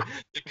Davis to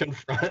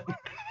confront.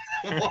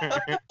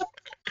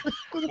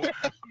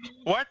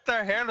 What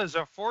the hell is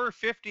a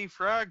 450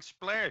 frog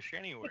splash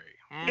anyway?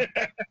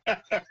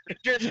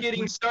 Just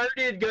getting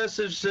started,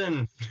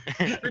 Gustafson.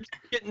 We're just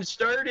getting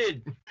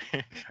started.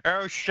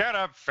 Oh, shut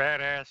up, fat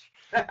ass.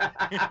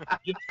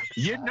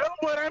 You know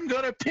what I'm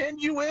going to pin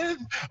you with?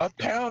 A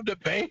pound of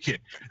bacon.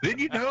 Then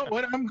you know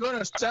what I'm going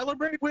to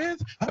celebrate with?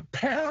 A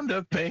pound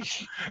of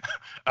bacon.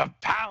 A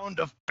pound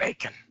of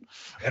bacon.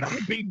 And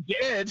I'll be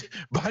dead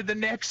by the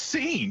next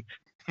scene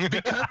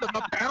because of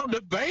a pound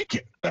of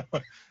bacon. Oh,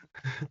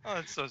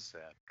 that's so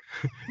sad.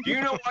 Do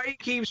you know why he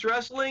keeps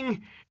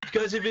wrestling?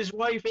 Because of his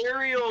wife,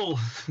 Ariel.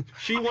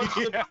 She wants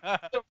to...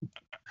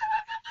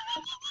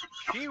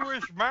 She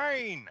was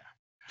mine.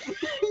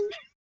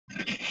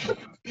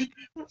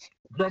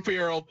 Grumpy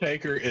Earl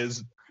Taker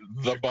is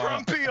the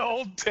bomb. Grumpy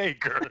old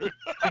Taker.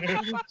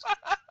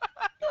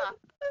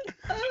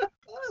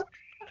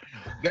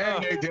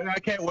 Dang, dude, I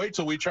can't wait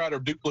till we try to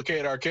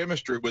duplicate our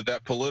chemistry with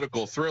that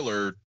political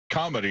thriller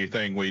comedy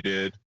thing we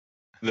did.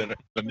 That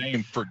the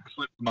name slipped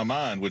my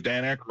mind with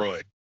Dan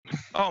Aykroyd.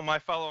 Oh, My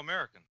Fellow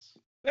Americans.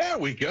 There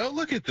we go.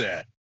 Look at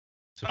that.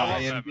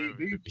 I love that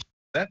movie.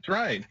 That's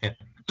right.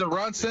 So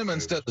Ron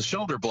Simmons does the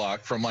shoulder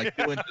block from like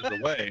 2 inches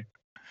away,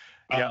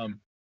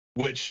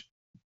 which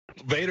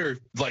Vader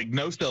like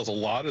no-sells a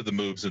lot of the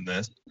moves in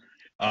this.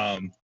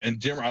 And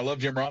I love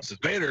Jim Ross's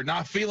Vader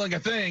not feeling a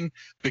thing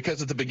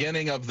because at the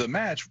beginning of the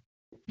match,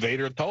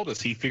 Vader told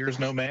us he fears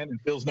no man and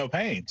feels no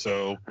pain.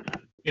 So,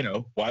 you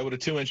know, why would a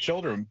 2-inch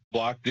shoulder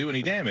block do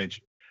any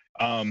damage?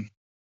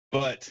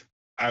 But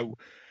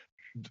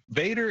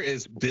Vader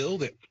is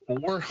billed at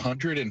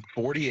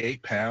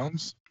 448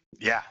 pounds.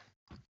 Yeah.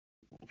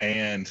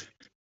 And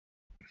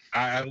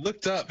I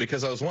looked up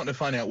because I was wanting to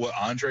find out what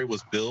Andre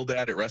was billed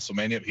at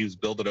WrestleMania. He was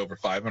billed at over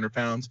 500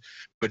 pounds,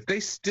 but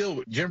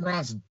Jim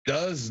Ross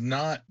does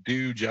not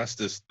do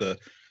justice the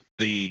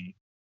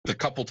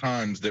couple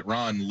times that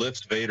Ron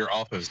lifts Vader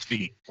off his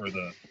feet for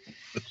the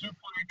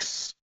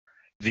suplex,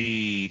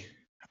 the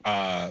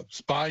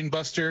spine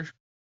buster,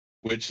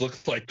 which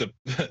looks like the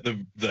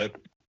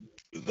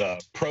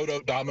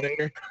proto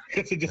Dominator.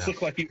 It just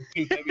looked like he was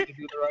too heavy to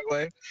do it the right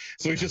way.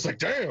 So he's just like,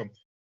 damn.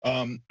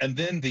 And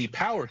then the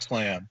power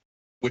slam,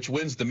 which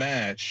wins the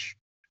match,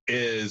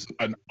 is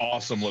an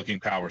awesome looking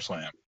power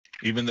slam.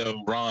 Even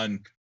though Ron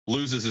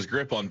loses his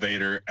grip on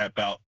Vader at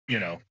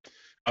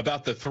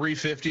about the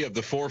 350 of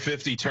the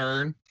 450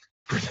 turn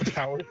for the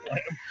power slam,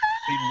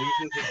 he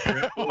loses his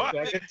grip for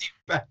a second.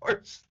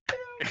 Power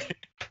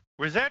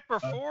Was that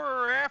before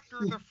or after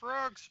the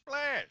frog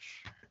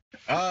splash?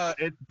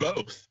 It's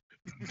both.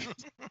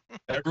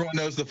 Everyone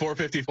knows the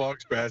 450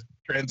 frog splash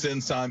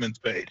transcends time and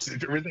space.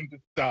 Everything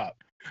just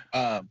stopped.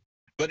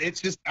 But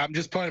it's just, I'm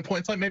just playing a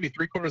point. It's like maybe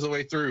 3/4 of the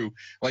way through,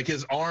 like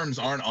his arms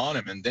aren't on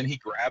him, and then he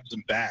grabs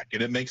him back,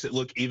 and it makes it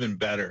look even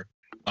better.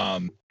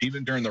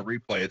 Even during the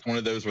replay, it's one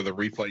of those where the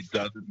replay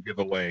doesn't give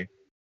away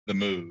the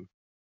move.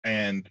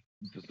 And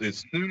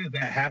as soon as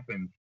that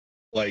happens,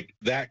 like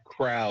that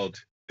crowd,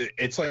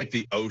 it's like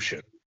the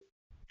ocean.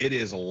 It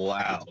is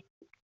loud.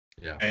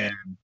 Yeah. And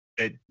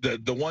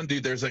the one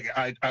dude, there's like,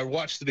 I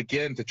watched it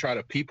again to try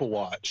to people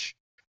watch,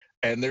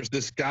 and there's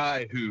this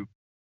guy who,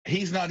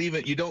 he's not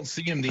even, you don't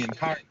see him the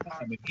entire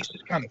time, and he's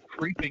just kind of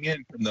creeping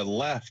in from the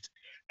left,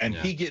 and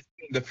he gets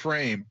in the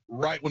frame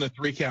right when the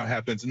 3 count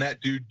happens, and that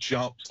dude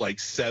jumps like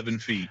 7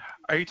 feet.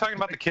 Are you talking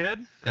about the kid?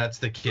 That's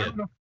the kid.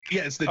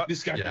 Yeah, it's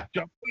this guy. Yeah.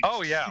 Jumped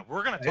Oh yeah,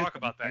 we're gonna talk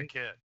about that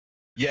kid.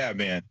 Yeah,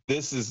 man,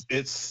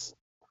 it's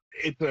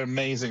an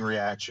amazing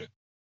reaction.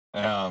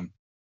 And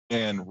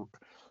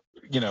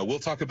we'll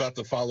talk about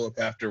the follow-up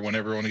after when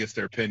everyone gets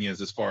their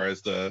opinions as far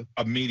as the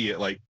immediate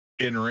like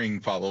in-ring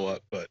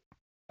follow-up. But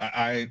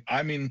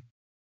I mean,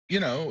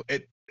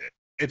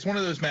 it's one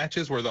of those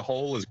matches where the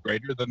whole is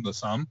greater than the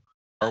sum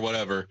or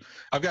whatever.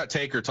 I've got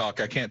Taker talk.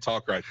 I can't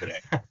talk right today.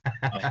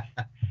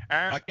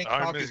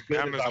 I'm as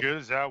good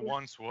as I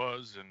once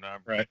was, and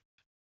right.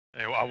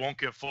 I won't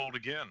get fooled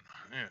again.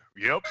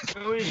 Yeah. Yep. As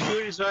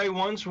good as I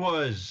once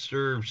was,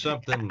 or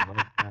something.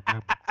 I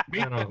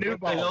don't know.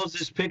 What the hell is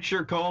this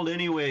picture called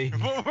anyway?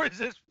 What was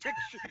this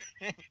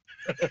picture?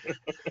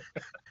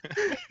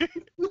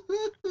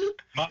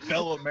 My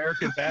fellow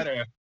American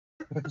badass.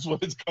 That's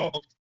what it's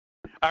called.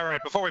 All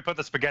right, before we put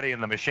the spaghetti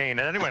in the machine,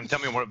 anyone tell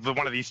me what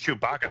one of these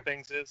Chewbacca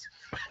things is?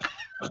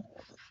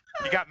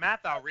 You got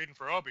Matt out reading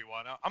for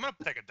Obi-Wan. I'm going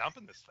to take a dump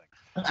in this thing.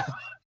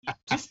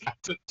 Just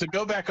to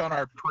go back on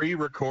our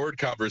pre-record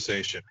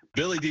conversation,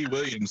 Billy D.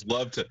 Williams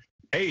loved to,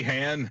 hey,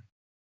 Han,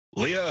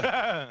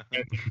 Leah,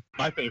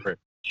 my favorite,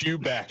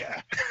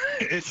 Chewbacca.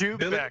 It's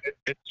Chewbacca.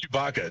 It's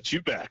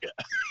Chewbacca.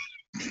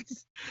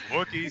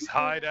 Wookiees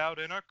hide out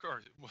in a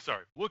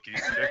Wookiees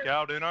stick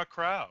out in a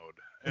crowd.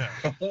 Yeah.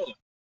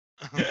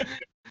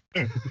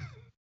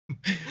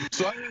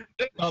 So I've been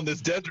sitting on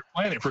this desert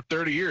planet for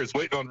 30 years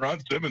waiting on Ron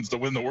Simmons to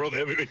win the World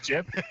Heavyweight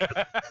Championship.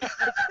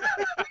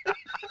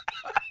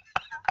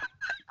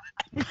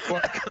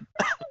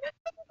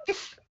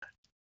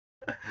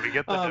 We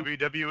get the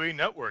WWE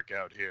Network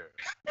out here.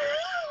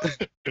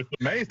 It's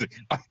amazing.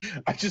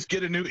 I just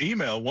get a new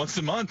email once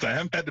a month. I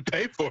haven't had to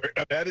pay for it.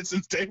 I've had it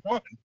since day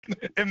one.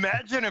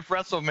 Imagine if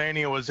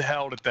WrestleMania was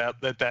held at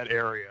that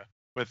area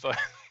with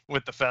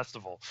the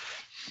festival.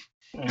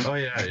 Oh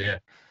yeah.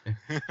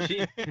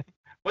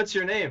 What's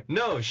your name?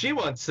 No, she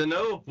wants to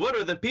know, what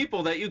are the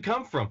people that you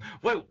come from?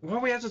 Wait, why are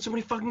we asking so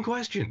many fucking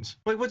questions?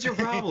 Wait, what's your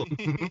problem?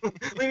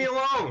 Leave me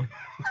alone.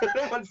 I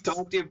don't want to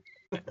talk to you.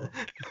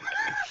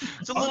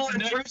 It's a little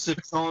intrusive,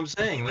 that's all I'm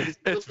saying. Like,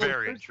 it's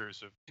very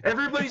intrusive.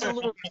 Everybody's a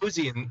little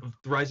nosy in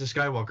Rise of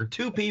Skywalker.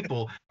 2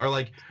 people are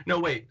like, no,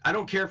 wait, I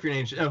don't care if your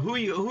name's...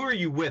 who are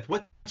you with?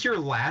 What's your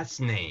last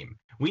name?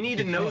 We need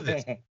to know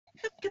this. Get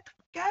the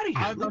fuck out of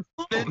here. I'm a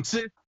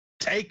Vincent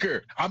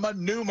Taker. I'm a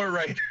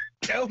numerator.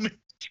 Tell me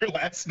your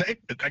last name.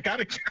 I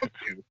gotta count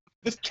you.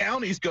 This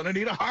county's gonna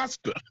need a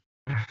hospital.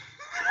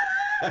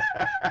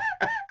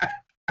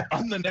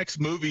 I'm the next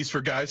movies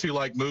for guys who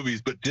like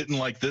movies but didn't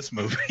like this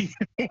movie.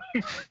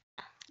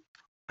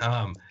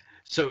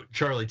 So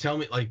Charlie, tell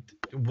me, like,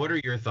 what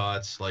are your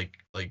thoughts, on?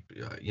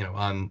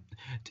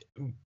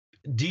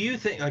 Do you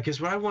think, like, because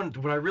what I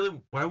wanted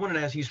to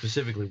ask you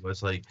specifically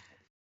was, like,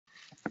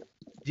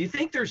 do you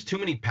think there's too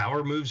many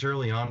power moves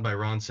early on by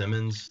Ron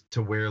Simmons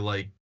to where,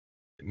 like,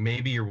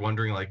 maybe you're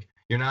wondering, like,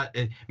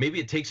 maybe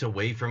it takes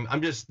away from,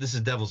 this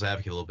is devil's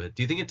advocate a little bit.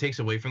 Do you think it takes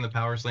away from the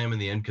power slam in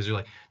the end? Because you're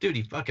like, dude,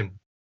 he fucking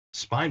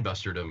spine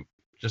busted him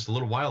just a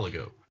little while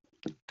ago.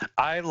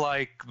 I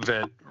like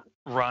that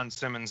Ron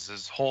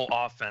Simmons' whole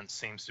offense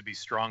seems to be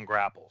strong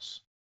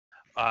grapples.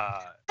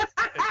 Long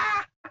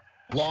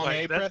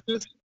A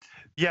presses?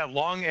 Yeah,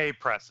 long A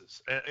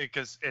presses.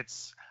 Because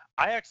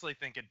I actually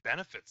think it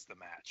benefits the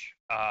match.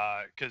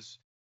 Because,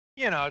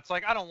 it's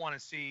like, I don't want to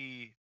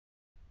see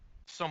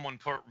someone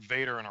put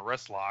Vader in a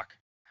wrist lock,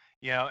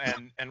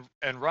 and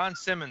Ron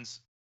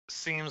Simmons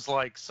seems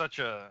like such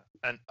a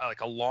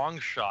long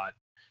shot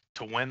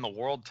to win the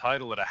world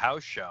title at a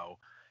house show.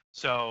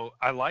 So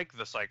I like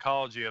the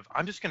psychology of,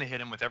 I'm just going to hit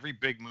him with every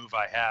big move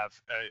I have.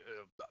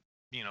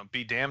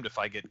 Be damned if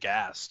I get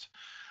gassed.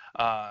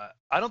 I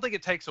don't think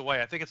it takes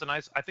away. I think it's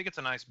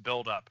a nice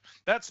build up.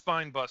 That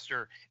spine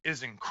buster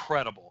is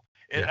incredible.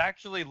 It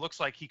actually looks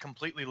like he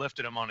completely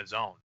lifted him on his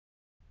own.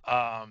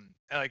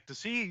 Like to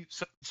see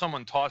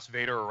someone toss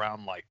Vader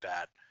around like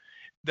that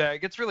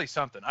gets really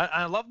something.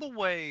 I love the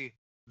way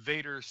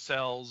Vader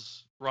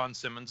sells Ron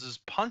Simmons's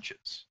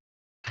punches.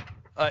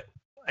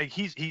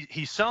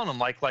 He's selling them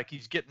like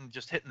he's getting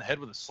just hit in the head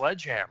with a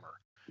sledgehammer.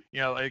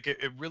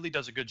 It really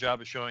does a good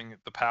job of showing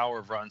the power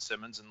of Ron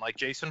Simmons. And like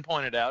Jason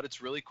pointed out, it's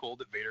really cool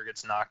that Vader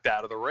gets knocked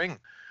out of the ring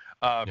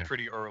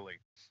pretty early.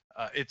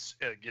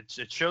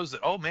 It shows that,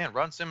 oh man,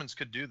 Ron Simmons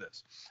could do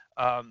this.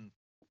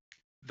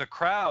 The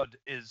crowd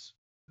is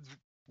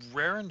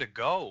raring to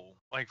go,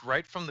 like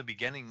right from the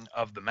beginning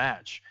of the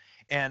match.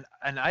 And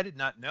I did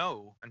not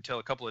know until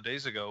a couple of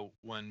days ago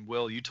when,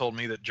 Will, you told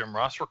me that Jim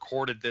Ross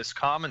recorded this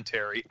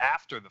commentary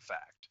after the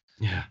fact.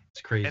 Yeah,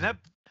 it's crazy. And that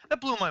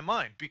blew my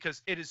mind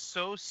because it is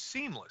so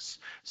seamless.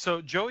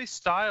 So Joey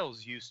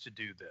Styles used to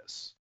do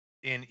this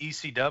in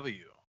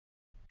ECW,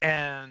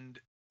 and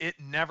it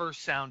never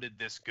sounded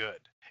this good.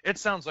 It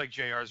sounds like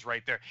JR's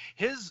right there.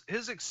 His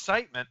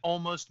excitement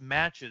almost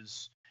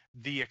matches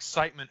the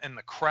excitement in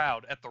the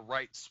crowd at the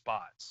right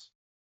spots.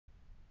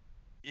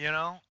 It's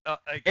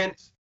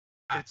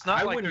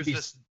not like there's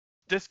this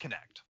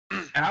disconnect.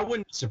 And I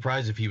wouldn't be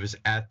surprised if he was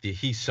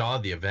he saw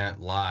the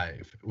event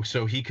live,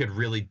 so he could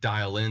really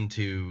dial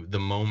into the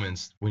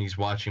moments when he's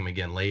watching him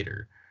again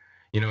later.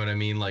 You know what I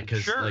mean? Like,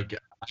 cause sure. like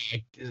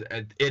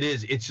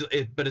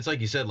but it's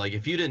like you said, like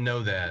if you didn't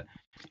know that,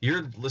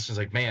 your listeners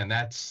like, man,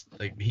 that's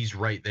like, he's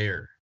right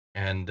there.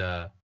 And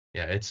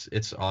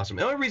it's awesome.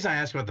 The only reason I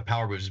ask about the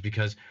power moves is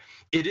because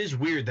it is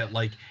weird that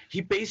like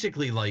he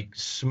basically like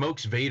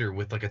smokes Vader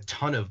with like a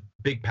ton of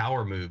big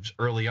power moves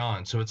early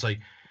on. So it's like,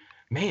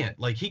 man,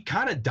 like he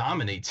kind of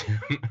dominates him.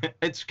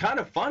 It's kind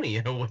of funny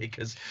in a way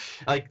because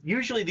like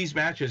usually these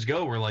matches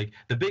go where like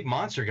the big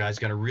monster guy's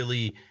gonna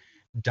really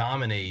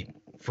dominate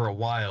for a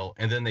while,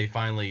 and then they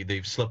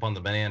slip on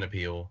the banana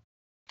peel,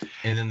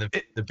 and then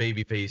the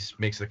babyface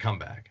makes the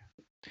comeback.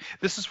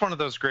 This is one of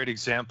those great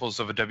examples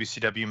of a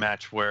WCW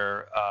match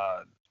where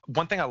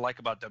one thing I like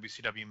about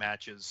WCW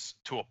matches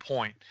to a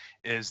point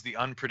is the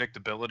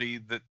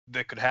unpredictability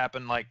that could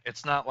happen. Like,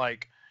 it's not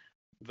like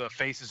the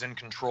face is in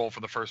control for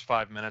the first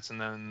 5 minutes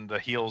and then the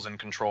heel's in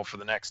control for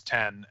the next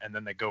 10 and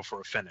then they go for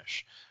a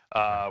finish.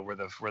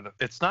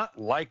 It's not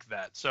like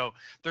that. So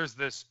there's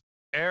this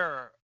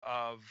air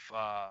of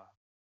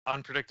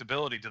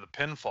unpredictability to the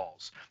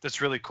pinfalls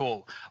that's really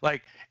cool.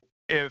 Like,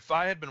 if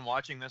I had been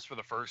watching this for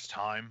the first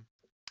time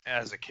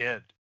as a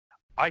kid,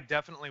 I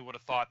definitely would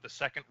have thought the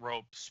second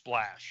rope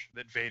splash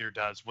that Vader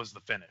does was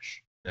the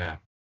finish. Yeah.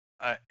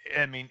 I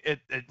mean, it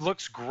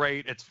looks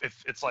great.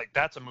 It's like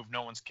that's a move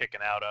no one's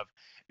kicking out of,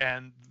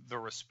 and the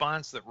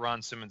response that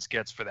Ron Simmons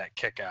gets for that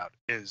kick out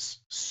is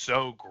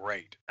so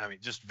great. I mean,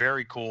 just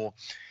very cool.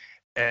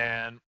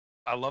 And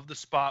I love the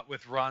spot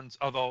with Ron's,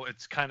 although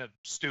it's kind of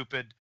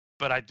stupid,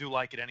 but I do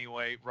like it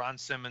anyway. Ron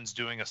Simmons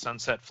doing a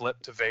sunset flip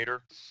to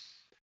Vader.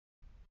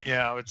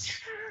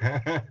 It's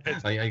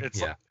like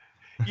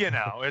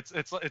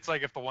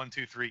if the 1,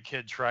 2, 3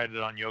 kid tried it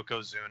on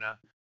Yokozuna.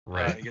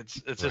 Right.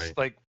 It's just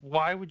like,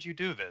 why would you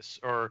do this?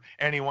 Or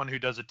anyone who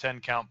does a 10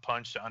 count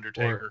punch to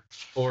Undertaker.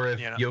 Or if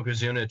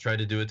Yokozuna tried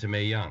to do it to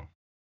Mae Young.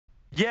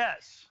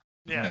 Yes,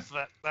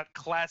 that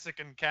classic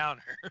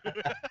encounter.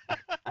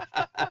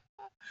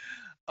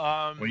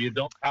 Well, you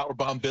don't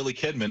powerbomb Billy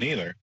Kidman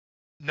either.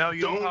 No,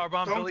 you don't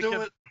powerbomb Billy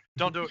Kidman.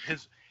 Don't do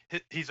it.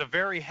 He's a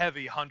very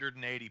heavy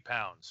 180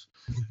 pounds.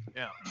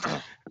 Yeah.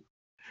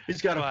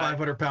 He's got a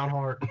 500-pound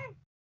heart.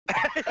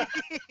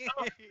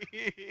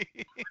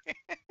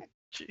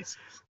 Jesus.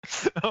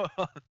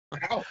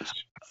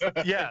 Ouch.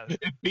 Yeah.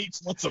 It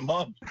beats once a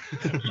month.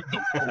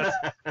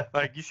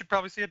 Like, you should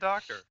probably see a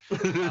doctor.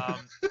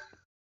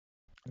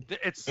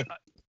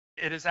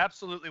 It is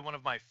absolutely one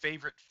of my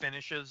favorite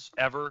finishes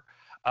ever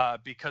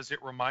because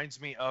it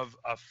reminds me of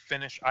a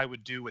finish I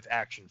would do with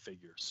action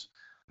figures.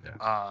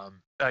 Yeah.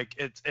 Like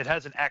it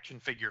has an action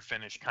figure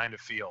finish kind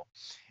of feel,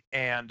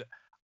 and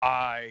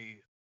I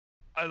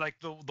like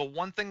the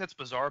one thing that's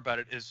bizarre about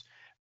it is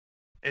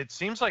it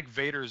seems like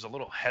Vader is a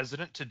little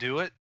hesitant to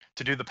do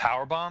the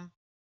power bomb,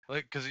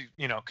 like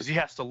because he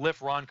has to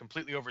lift Ron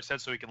completely over his head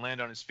so he can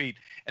land on his feet,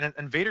 and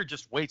Vader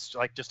just waits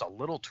like just a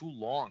little too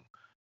long,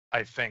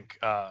 I think,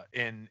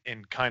 in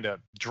kind of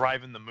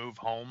driving the move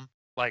home,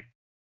 like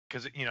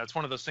because it's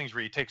one of those things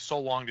where you take so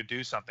long to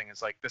do something,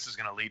 it's like this is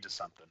going to lead to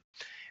something,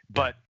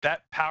 but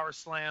that power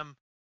slam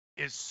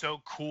is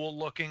so cool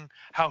looking.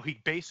 How he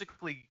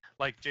basically,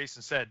 like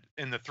Jason said,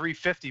 in the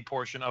 350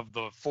 portion of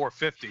the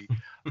 450,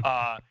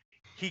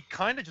 he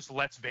kind of just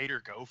lets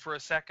Vader go for a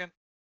second.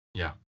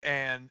 Yeah.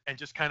 And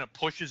just kind of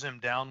pushes him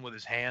down with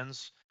his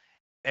hands.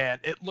 and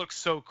it looks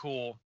so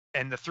cool.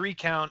 And the 3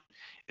 count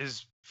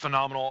is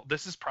phenomenal.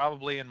 This is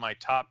probably in my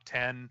top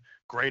 10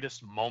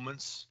 greatest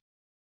moments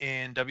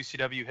in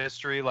WCW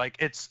history. Like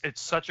it's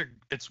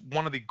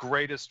one of the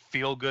greatest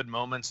feel good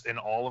moments in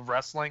all of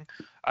wrestling.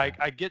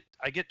 I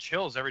get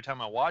chills every time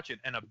I watch it,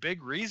 and a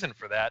big reason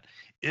for that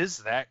is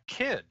that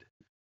kid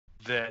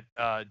that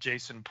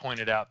Jason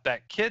pointed out.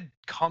 That kid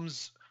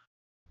comes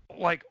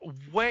like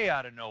way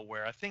out of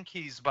nowhere. I think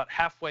he's about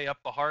halfway up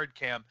the hard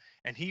cam,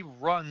 and he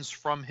runs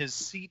from his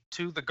seat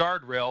to the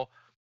guardrail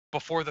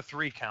before the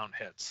 3 count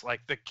hits.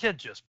 Like the kid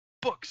just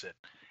books it,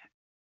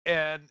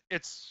 and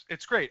it's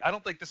great. I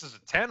don't think this is a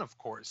 10, of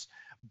course,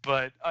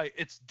 but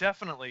it's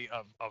definitely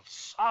a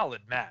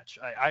solid match.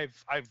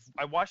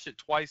 I watched it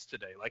twice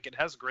today. Like it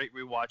has great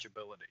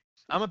rewatchability.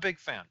 I'm a big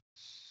fan.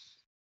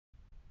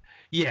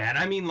 Yeah, and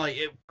I mean, like,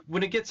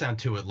 when it gets down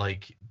to it,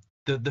 like,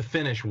 the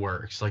finish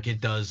works. Like,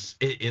 it does.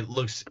 It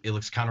looks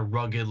kind of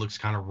rugged, looks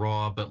kind of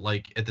raw, but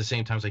like at the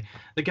same time, it's like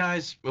the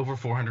guy's over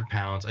 400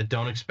 pounds. I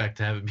don't expect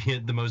to have it be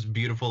the most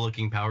beautiful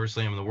looking power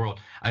slam in the world.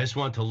 I just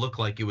want it to look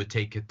like it would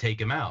take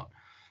him out.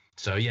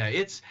 So yeah,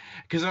 it's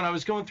because when I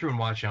was going through and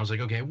watching, I was like,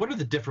 okay, what are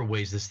the different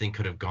ways this thing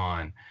could have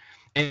gone?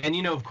 And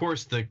you know, of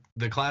course, the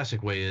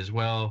classic way is,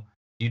 well,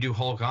 you do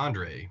Hulk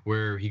Andre,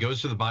 where he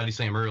goes to the body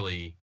slam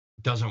early,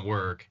 doesn't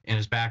work, and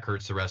his back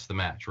hurts the rest of the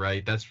match,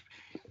 right? That's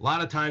a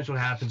lot of times what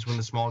happens when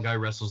the small guy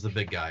wrestles the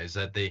big guy, is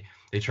that they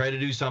try to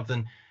do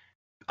something.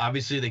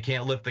 Obviously, they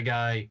can't lift the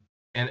guy,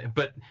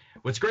 but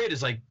what's great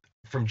is, like,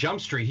 from Jump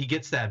Street, he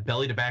gets that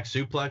belly to back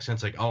suplex, and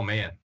it's like, oh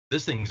man,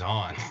 this thing's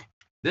on.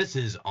 This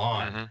is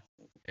on. Mm-hmm.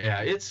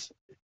 Yeah,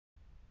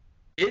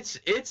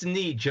 it's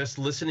neat just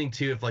listening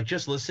to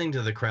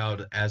the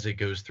crowd as it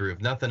goes through, if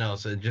nothing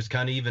else, and just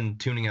kind of even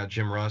tuning out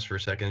Jim Ross for a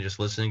second, just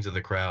listening to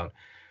the crowd.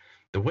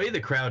 The way the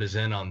crowd is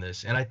in on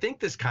this, and I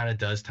think this kind of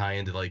does tie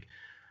into, like,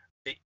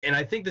 and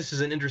I think this is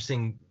an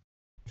interesting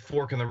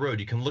fork in the road.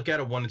 You can look at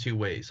it one of two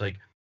ways. Like,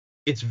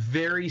 it's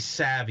very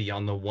savvy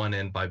on the one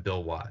end by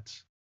Bill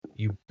Watts.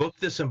 You book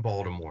this in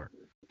Baltimore.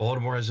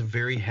 Baltimore has a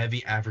very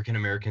heavy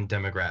African-American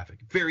demographic,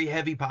 very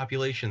heavy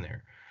population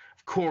there.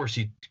 Of course,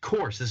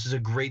 this is a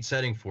great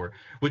setting for it.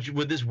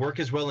 Would this work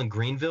as well in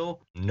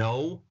Greenville?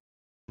 No,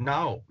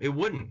 it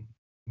wouldn't.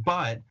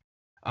 But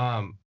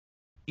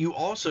you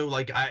also,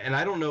 like,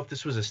 I don't know if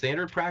this was a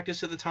standard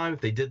practice at the time, if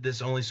they did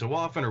this only so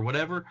often or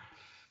whatever,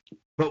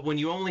 but when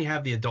you only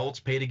have the adults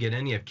pay to get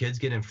in, you have kids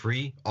get in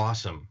free,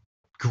 awesome,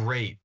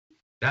 great.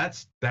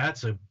 That's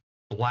a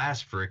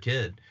blast for a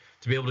kid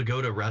to be able to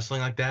go to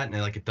wrestling like that,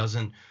 and like it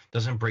doesn't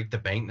break the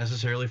bank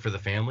necessarily for the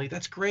family.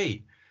 That's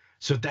great.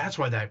 So that's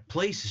why that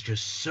place is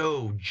just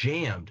so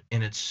jammed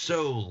and it's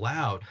so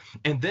loud.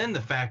 And then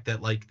the fact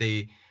that, like,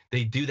 they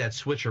do that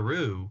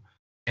switcheroo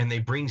and they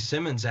bring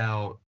Simmons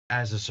out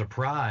as a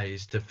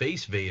surprise to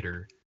face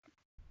Vader.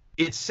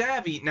 It's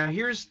savvy. Now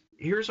here's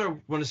I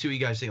want to see what you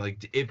guys think.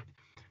 Like, if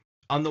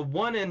on the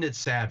one end it's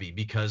savvy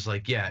because,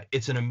 like, yeah,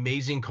 it's an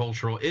amazing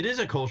it is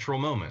a cultural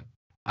moment.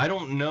 I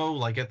don't know,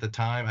 like, at the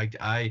time,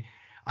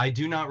 I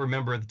do not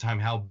remember at the time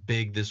how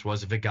big this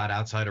was, if it got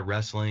outside of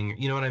wrestling,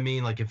 you know what I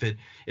mean? Like, if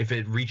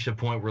it reached a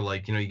point where,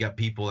 like, you know, you got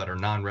people that are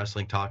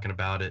non-wrestling talking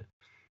about it.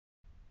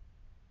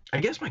 I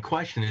guess my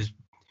question is,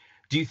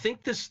 do you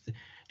think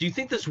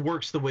this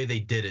works the way they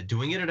did it?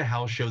 Doing it at a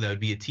house show that would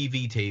be a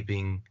TV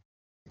taping,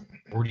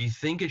 or do you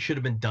think it should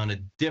have been done a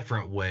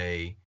different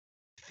way?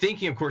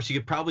 Thinking, of course, you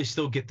could probably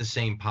still get the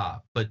same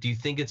pop, but do you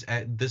think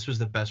this was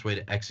the best way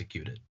to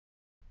execute it?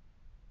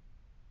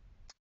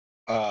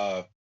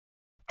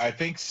 I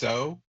think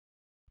so,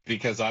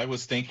 because I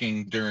was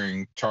thinking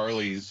during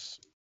Charlie's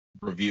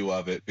review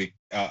of it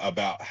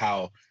about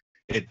how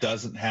it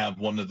doesn't have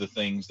one of the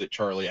things that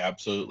Charlie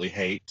absolutely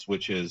hates,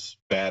 which is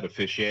bad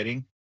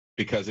officiating,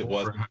 because it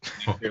wasn't.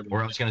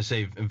 Or I was going to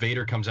say,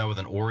 Vader comes out with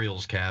an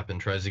Orioles cap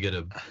and tries to get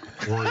a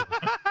Orioles.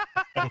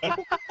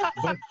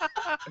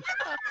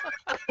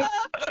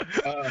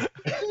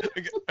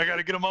 I got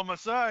to get him on my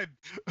side.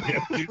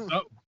 Yeah,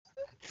 got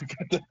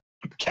the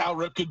Cal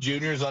Ripken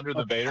Jr.'s under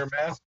the Vader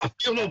mask. I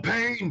feel no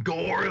pain. Go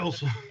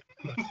Orioles.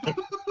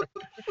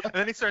 And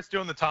then he starts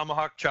doing the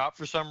tomahawk chop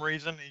for some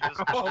reason. He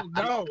just, Oh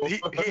no! he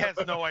has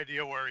no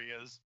idea where he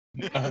is.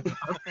 I've been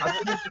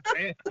in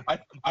Japan. I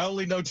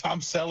only know Tom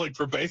Selleck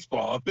for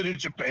baseball. I've been in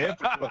Japan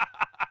for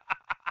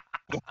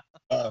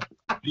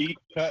deep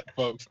cut,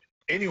 folks.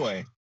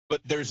 Anyway,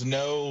 but there's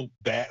no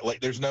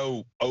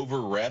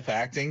over ref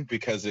acting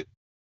because it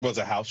was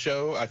a house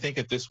show. I think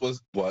if this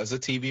was a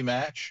TV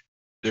match,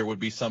 there would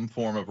be some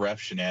form of ref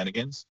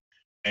shenanigans,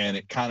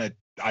 and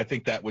I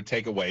think that would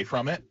take away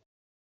from it.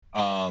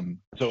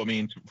 So I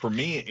mean, for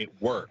me, it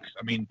works.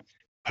 I mean,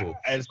 cool.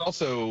 It's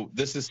also,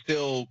 this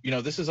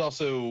is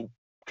also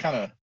kind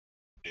of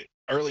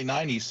early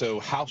 90s, so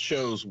house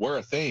shows were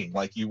a thing.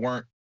 Like, you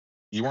weren't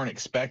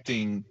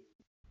expecting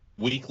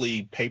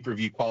weekly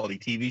pay-per-view quality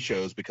TV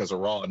shows because of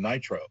Raw and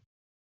Nitro.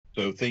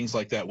 So things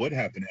like that would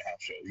happen at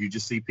house shows. You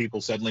just see people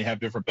suddenly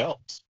have different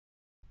belts.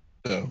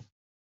 So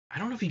I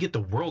don't know if you get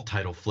the world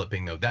title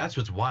flipping though. That's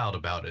what's wild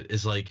about it.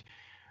 Is like,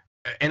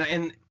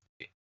 and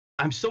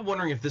I'm still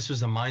wondering if this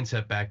was a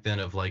mindset back then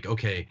of like,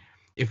 okay,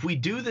 if we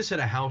do this at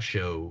a house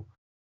show,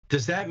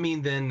 does that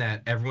mean then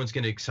that everyone's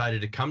going to be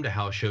excited to come to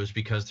house shows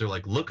because they're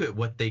like, look at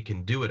what they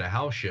can do at a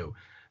house show.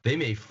 They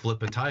may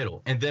flip a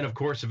title. And then of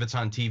course, if it's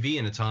on TV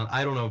and it's on,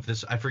 I don't know if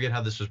this, I forget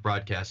how this was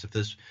broadcast,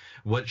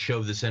 what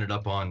show this ended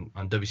up on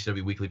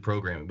WCW weekly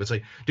programming, but it's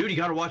like, dude, you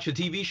got to watch the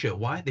TV show.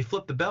 Why? They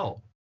flipped the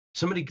belt.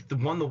 Somebody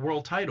won the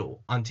world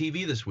title on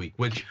TV this week,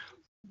 which,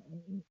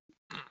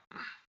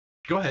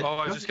 go ahead. Oh,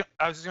 I was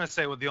just gonna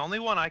say, well, the only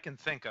one I can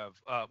think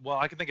of, well,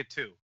 I can think of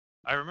two.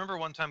 I remember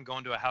one time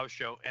going to a house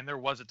show and there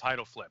was a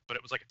title flip, but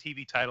it was like a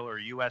TV title or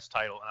a US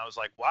title, and I was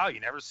like, wow,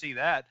 you never see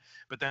that.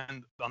 But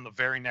then on the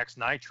very next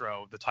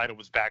Nitro, the title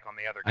was back on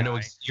the other guy. I know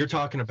what you're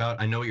talking about.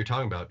 I know what you're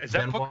talking about. Is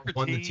that Benoit Booker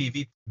won T? the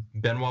TV.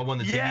 Benoit won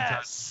the TV title.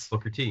 Yes.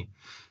 Booker T.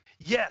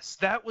 Yes,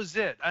 that was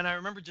it. And I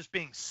remember just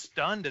being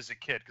stunned as a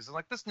kid because I'm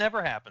like, this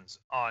never happens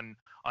on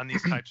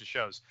these types of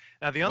shows.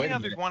 Now, the only Wait a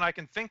other minute. one I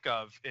can think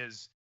of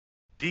is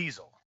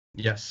Diesel.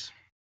 Yes.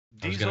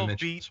 I was gonna Diesel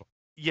mention beat, this one.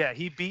 yeah,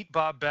 he beat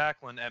Bob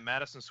Backlund at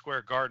Madison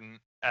Square Garden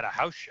at a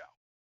house show,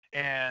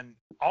 and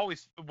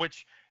always,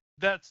 which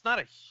it's not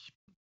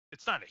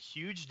a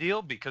huge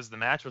deal because the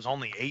match was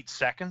only 8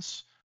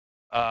 seconds,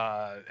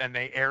 and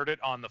they aired it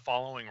on the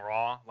following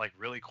Raw like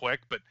really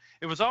quick, but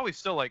it was always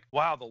still like,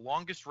 wow, the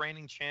longest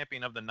reigning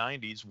champion of the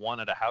 90s won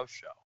at a house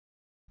show.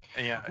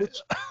 And yeah,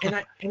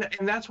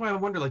 And that's why I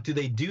wonder, like, do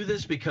they do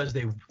this because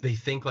they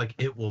think like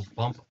it will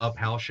bump up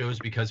house shows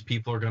because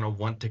people are going to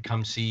want to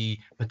come see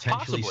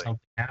potentially Possibly. something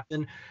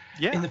happen?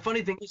 yeah. And the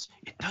funny thing is,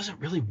 it doesn't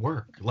really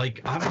work.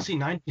 Like, obviously,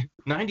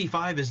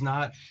 95 is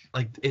not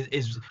like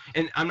is,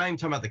 and I'm not even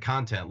talking about the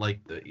content. Like,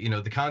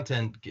 the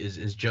content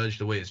is judged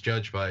the way it's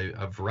judged by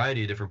a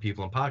variety of different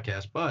people in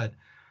podcasts, but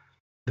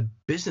the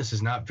business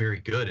is not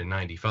very good in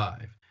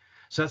 95.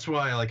 So that's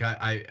why, like,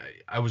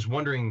 I was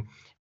wondering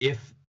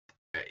if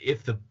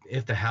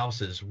the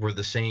houses were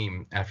the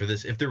same after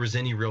this, if there was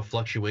any real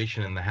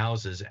fluctuation in the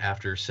houses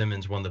after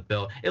Simmons won the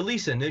belt, at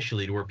least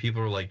initially, to where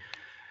people were like,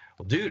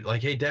 well, dude,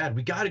 like, hey, Dad,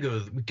 we gotta go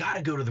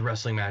to the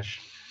wrestling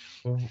match.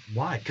 Well,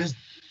 why? Because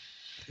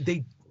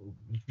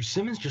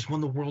Simmons just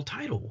won the world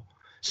title,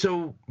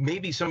 so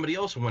maybe somebody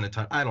else will win a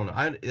title. I don't know.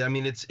 I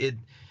mean,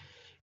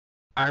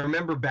 I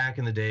remember back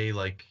in the day,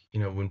 like,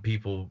 when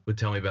people would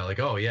tell me about, like,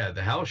 oh yeah,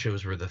 the house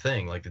shows were the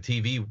thing, like the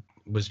TV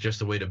was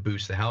just a way to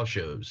boost the house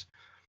shows.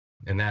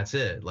 And that's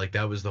it. Like,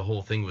 that was the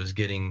whole thing, was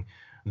getting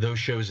those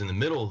shows in the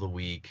middle of the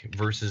week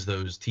versus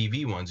those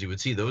TV ones you would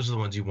see. Those are the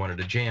ones you wanted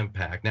to jam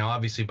pack. Now,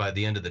 obviously, by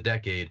the end of the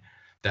decade,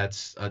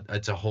 it's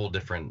a whole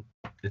different,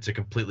 it's a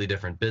completely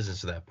different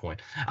business at that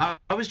point.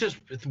 I was just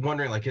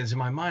wondering, like, as in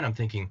my mind, I'm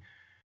thinking,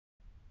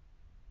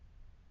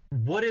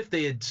 what if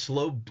they had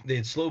slow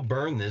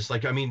burn this?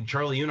 Like, I mean,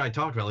 Charlie, you and I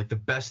talked about, like, the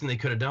best thing they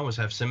could have done was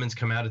have Simmons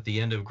come out at the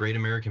end of Great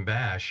American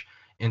Bash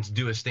and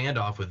do a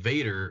standoff with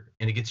Vader,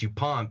 and it gets you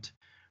pumped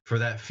for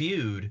that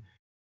feud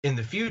in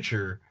the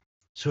future.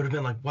 So it'd have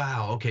been like,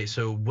 wow, okay,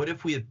 so what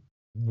if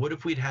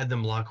we'd had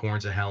them lock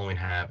horns at Halloween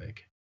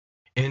Havoc?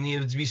 And it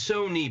would be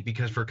so neat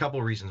because, for a couple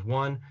of reasons.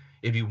 One,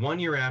 it'd be 1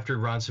 year after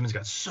Ron Simmons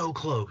got so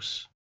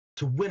close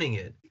to winning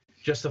it,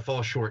 just to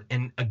fall short.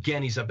 And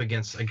again, he's up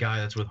against a guy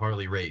that's with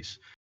Harley Race.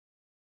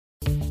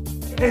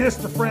 Hey, this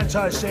is the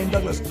franchise Shane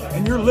Douglas,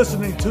 and you're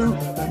listening to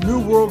The New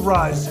World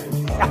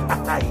Rising.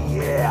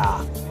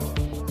 Yeah.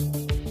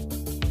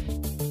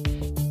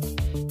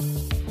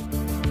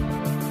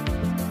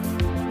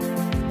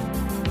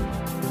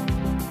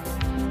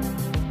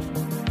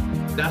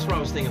 That's what I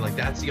was thinking. Like,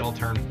 that's the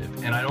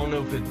alternative, and I don't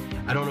know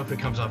if it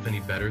comes off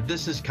any better.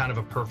 This is kind of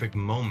a perfect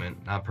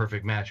moment, not a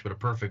perfect match, but a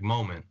perfect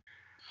moment.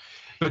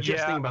 But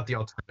just think about the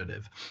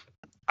alternative.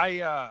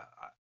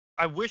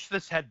 I wish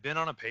this had been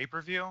on a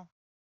pay-per-view.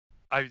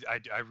 I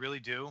really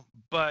do,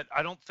 but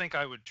I don't think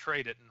I would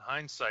trade it in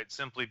hindsight,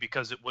 simply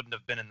because it wouldn't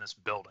have been in this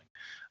building.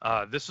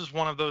 This is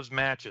one of those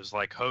matches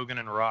like Hogan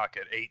and Rock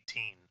at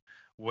 18,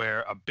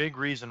 where a big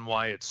reason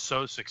why it's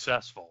so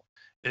successful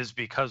is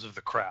because of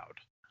the crowd.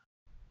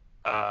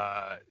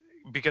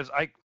 Because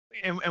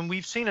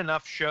we've seen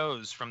enough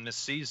shows from this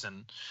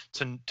season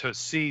to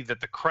see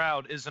that the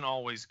crowd isn't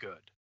always good.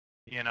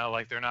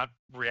 Like, they're not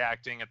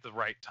reacting at the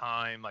right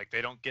time. Like,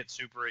 they don't get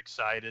super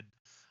excited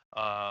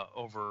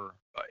over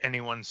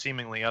anyone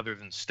seemingly other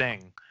than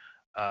Sting.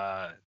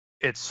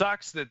 It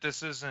sucks that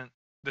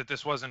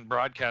this wasn't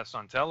broadcast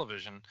on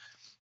television.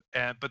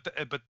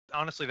 But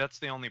honestly, that's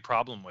the only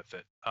problem with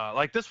it.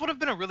 Like, this would have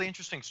been a really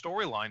interesting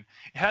storyline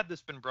had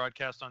this been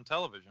broadcast on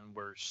television,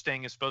 where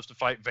Sting is supposed to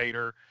fight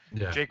Vader.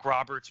 Yeah. Jake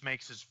Roberts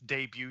makes his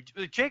debut.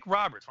 Jake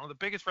Roberts, one of the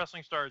biggest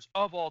wrestling stars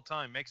of all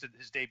time, makes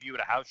his debut at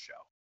a house show.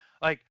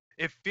 Like,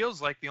 it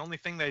feels like the only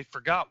thing they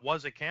forgot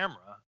was a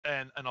camera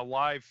and a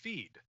live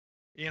feed.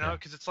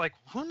 Because it's like,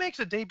 who makes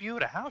a debut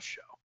at a house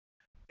show?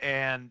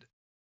 And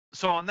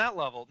so on that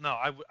level, no,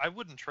 I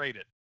wouldn't trade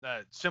it,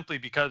 simply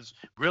because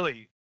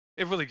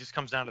it really just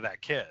comes down to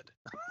that kid.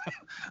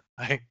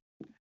 That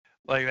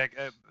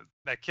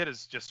kid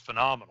is just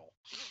phenomenal.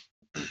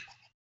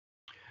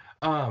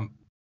 I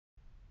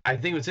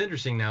think what's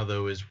interesting now,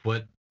 though, is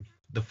what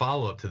the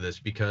follow-up to this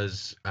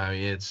because I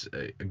mean,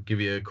 I'll give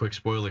you a quick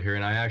spoiler here,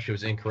 and I actually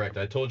was incorrect.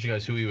 I told you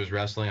guys who he was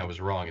wrestling. I was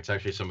wrong. It's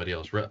actually somebody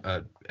else.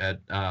 At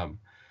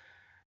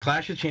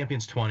Clash of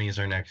Champions 20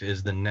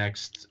 is the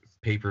next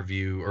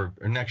pay-per-view or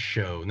next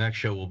show. Next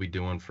show we'll be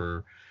doing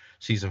for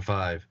season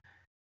 5.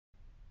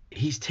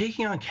 He's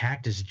taking on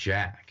Cactus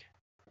Jack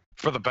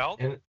For the belt?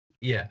 and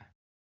yeah.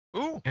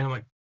 Ooh. And I'm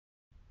like,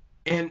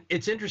 and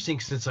it's interesting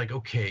because it's like,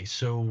 okay,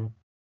 so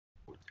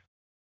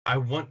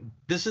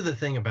this is the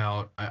thing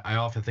about I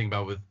often think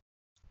about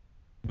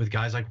with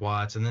guys like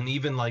Watts, and then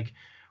even like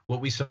what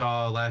we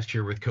saw last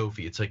year with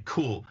Kofi. It's like,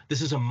 cool,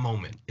 this is a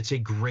moment. It's a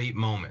great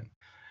moment.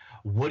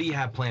 What do you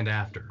have planned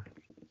after?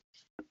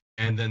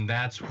 And then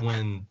that's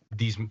when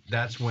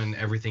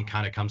everything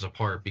kind of comes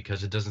apart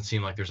because it doesn't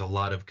seem like there's a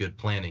lot of good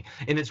planning.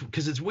 And it's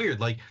because it's weird.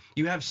 Like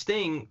you have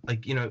Sting,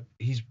 like, you know,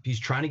 he's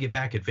trying to get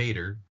back at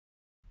Vader.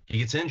 He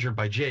gets injured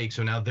by Jake,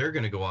 so now they're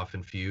going to go off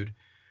and feud.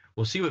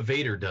 We'll see what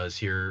Vader does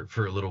here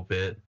for a little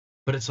bit,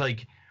 but it's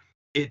like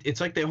it's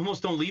like they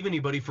almost don't leave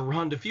anybody for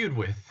Ron to feud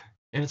with,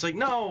 and it's like,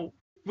 no,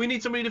 we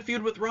need somebody to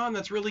feud with Ron.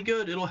 That's really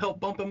good. It'll help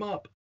bump him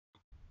up.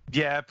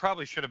 Yeah, it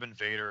probably should have been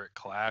Vader at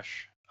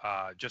Clash,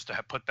 just to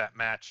have put that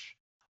match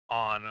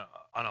on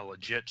a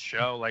legit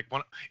show. Like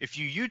if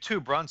you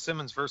YouTube Ron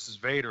Simmons versus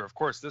Vader, of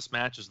course this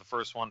match is the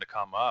first one to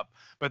come up,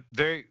 but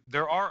there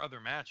are other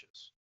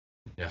matches.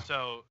 Yeah.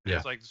 So Yeah.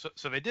 it's like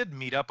so they did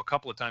meet up a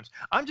couple of times.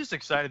 I'm just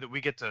excited that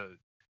we get to,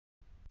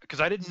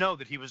 because I didn't know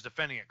that he was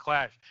defending at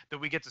Clash, that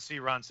we get to see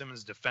Ron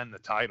Simmons defend the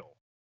title.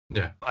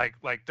 Yeah.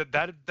 Like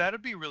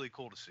that'd be really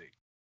cool to see.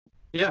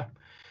 Yeah.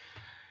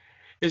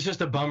 It's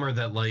just a bummer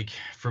that, like,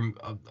 from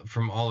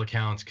all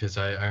accounts, because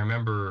I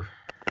remember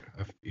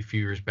a few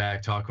years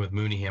back talking with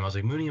Mooneyham. I was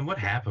like, Mooneyham, what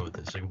happened with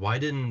this? Like, why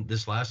didn't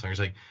this last long? He's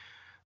like,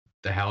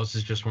 the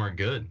houses just weren't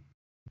good.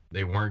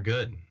 They weren't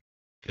good.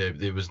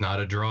 It was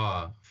not a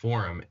draw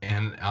for him.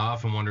 And I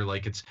often wonder,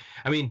 like,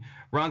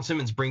 Ron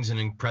Simmons brings an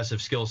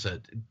impressive skill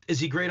set.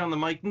 Is he great on the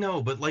mic?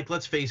 No, but, like,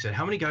 let's face it.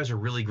 How many guys are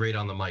really great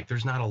on the mic?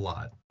 There's not a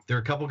lot. There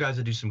are a couple guys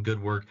that do some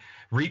good work.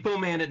 Repo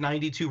Man at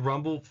 92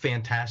 Rumble,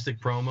 fantastic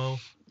promo.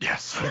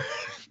 Yes.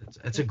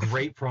 It's a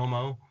great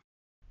promo,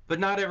 but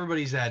not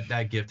everybody's that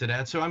gifted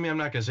at. So I mean, I'm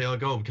not gonna say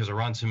like, oh, because of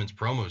Ron Simmons'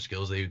 promo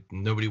skills,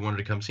 nobody wanted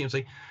to come see him. It's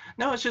like,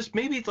 no, it's just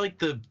maybe it's like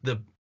the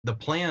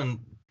plan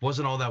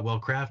wasn't all that well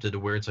crafted to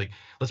where it's like,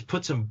 let's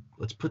put some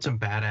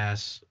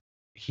badass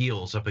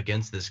heels up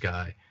against this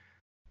guy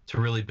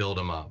to really build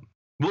him up.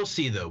 We'll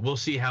see though. We'll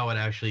see how it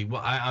actually.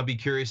 Well, I'll be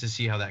curious to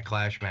see how that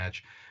Clash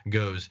match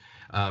goes.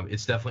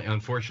 It's definitely,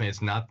 unfortunately,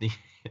 it's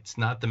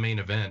not the main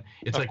event.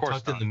 It's Of like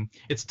course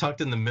it's tucked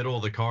in the middle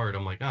of the card.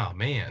 I'm like, oh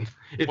man.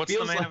 What's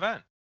the main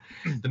event?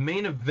 The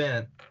main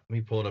event. Let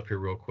me pull it up here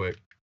real quick.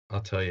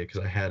 I'll tell you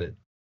because I had it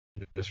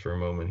just for a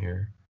moment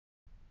here.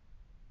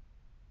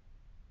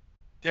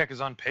 Yeah,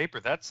 because on paper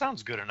that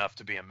sounds good enough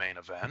to be a main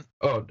event.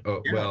 Oh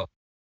Yeah. well.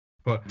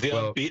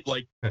 Unbeat,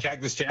 like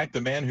Cactus Jack,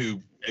 the man who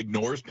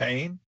ignores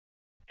pain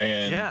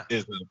and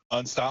is an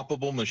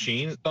unstoppable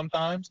machine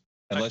sometimes,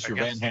 unless you're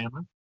Van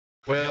Hammer.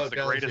 Well, the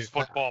greatest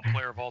football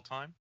player of all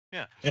time.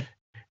 Yeah.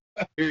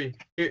 Here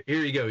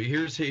you go.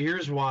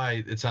 Here's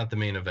why it's not the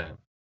main event.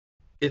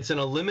 It's an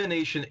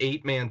elimination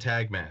 8-man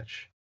tag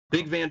match.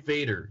 Big Van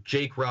Vader,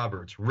 Jake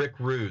Roberts, Rick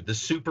Rude, the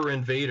Super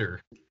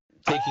Invader,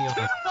 taking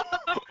on.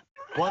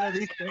 One of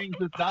these things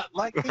is not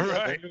like the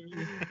Right.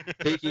 other.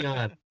 Taking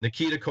on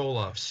Nikita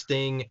Koloff,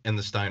 Sting, and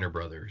the Steiner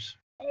Brothers.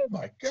 Oh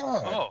my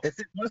God! Oh. If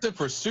it wasn't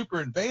for Super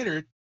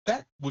Invader,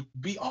 that would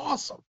be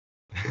awesome.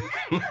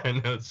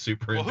 I know it's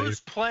Super Well, Invader.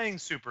 who's playing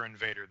Super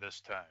Invader this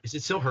time? Is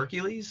it still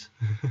Hercules?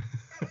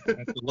 Have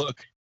to look.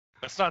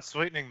 That's not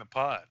sweetening the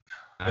pot.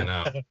 I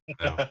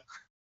know.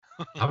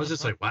 I was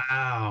just like,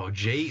 wow,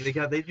 Jake.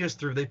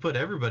 They put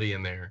everybody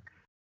in there.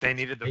 They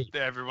needed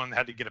everyone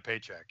had to get a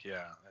paycheck.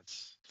 Yeah,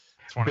 that's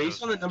one of Based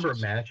those on the number of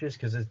matches.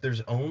 matches, because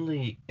there's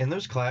only, and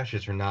those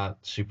clashes are not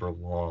super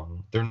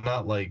long. They're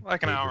not like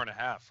Like an hour and a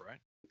half, right?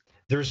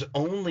 There's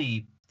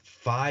only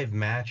 5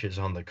 matches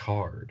on the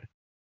card,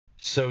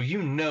 so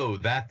you know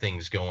that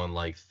thing's going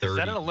like 30. Is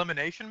that an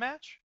elimination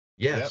match?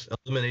 Yes,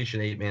 elimination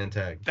 8-man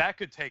tag. That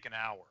could take an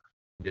hour.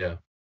 Yeah.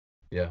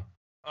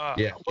 Uh,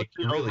 Yeah. What's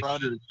it your really- over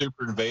under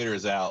Super Invader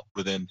is out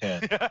within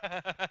 10?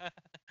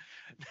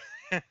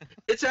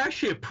 It's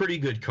actually a pretty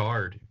good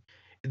card.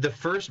 The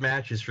first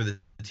match is for the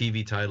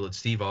TV title. It's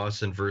Steve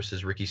Austin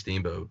versus Ricky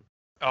Steamboat.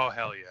 Oh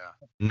hell yeah!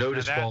 No Now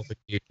that's-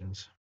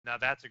 disqualifications. Now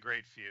that's a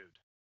great feud.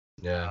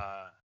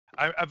 Yeah.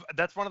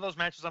 That's one of those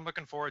matches I'm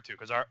looking forward to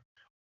because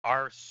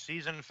our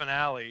season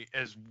finale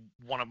is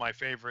one of my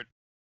favorite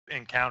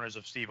encounters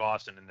of Steve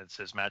Austin, and it's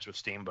his match with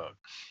Steamboat.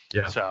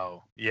 Yeah.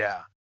 So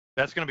yeah,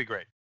 that's gonna be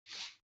great.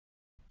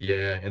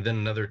 Yeah, and then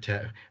another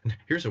tag.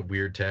 Here's a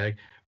weird tag.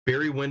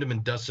 Barry Windham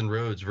and Dustin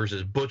Rhodes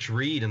versus Butch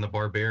Reed and the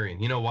Barbarian.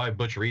 You know why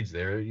Butch Reed's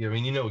there. I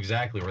mean, you know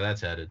exactly where that's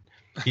headed.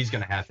 He's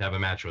going to have a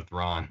match with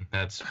Ron.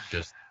 That's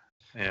just...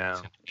 Yeah.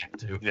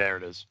 Yeah, There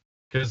it is.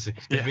 because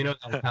we know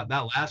that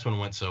last one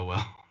went so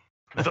well.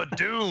 The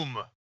Doom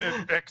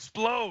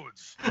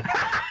explodes.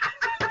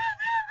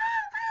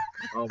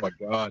 Oh my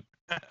God!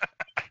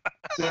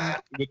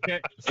 Austin.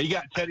 And you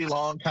got Teddy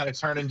Long kind of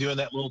turning, doing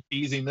that little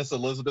teasing Miss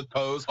Elizabeth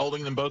pose,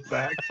 holding them both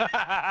back.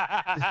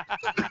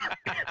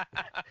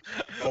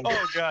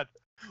 Oh God!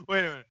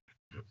 Wait a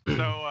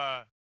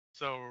minute.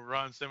 So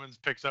Ron Simmons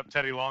picks up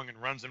Teddy Long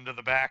and runs him to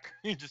the back.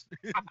 He just,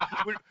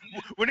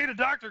 we need a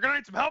doctor. Gonna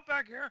need some help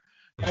back here.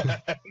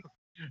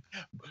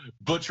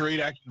 Butch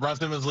Reed, Ron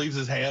Simmons leaves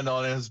his hand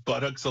on his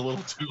buttocks a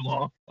little too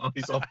long.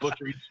 He's on Butch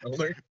Reed's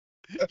shoulder.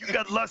 You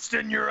got lust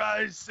in your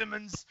eyes,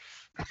 Simmons.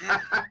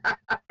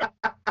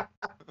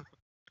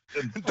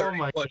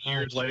 30+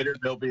 years later,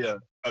 there'll be a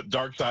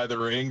Dark Side of the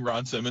Ring,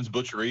 Ron Simmons,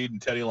 Butch Reed,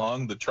 and Teddy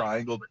Long, the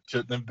triangle that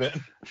shouldn't have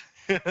been.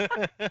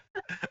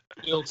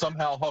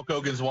 Somehow Hulk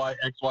Hogan's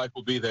ex-wife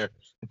will be there.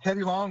 And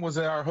Teddy Long was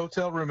in our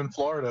hotel room in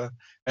Florida,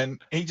 and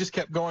he just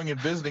kept going and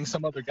visiting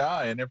some other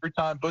guy. And every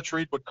time Butch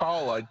Reed would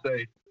call, I'd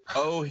say,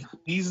 "Oh,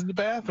 he's in the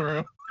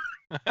bathroom."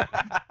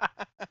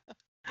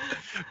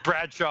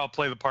 Bradshaw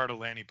play the part of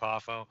Lanny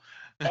Poffo.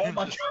 Oh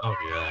my God! Oh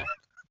yeah.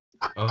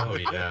 Oh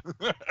yeah.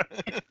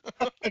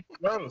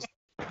 Gross.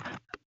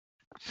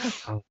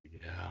 Oh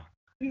yeah.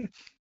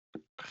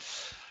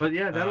 But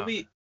yeah,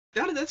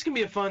 that's gonna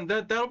be a fun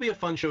that'll be a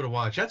fun show to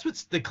watch. That's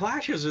what's the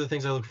clashes are the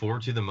things I look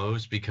forward to the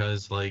most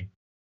because like,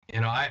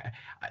 you know, I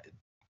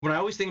when I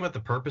always think about the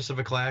purpose of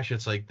a clash,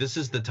 it's like this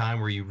is the time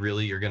where you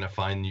really are gonna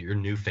find your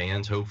new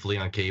fans, hopefully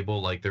on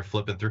cable, like they're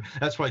flipping through.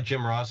 That's why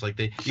Jim Ross, like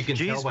you can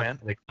tell by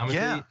the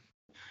commentary.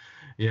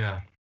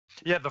 Yeah,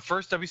 the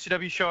first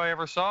WCW show I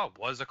ever saw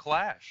was a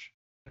clash.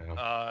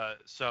 Yeah.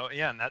 So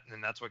yeah, and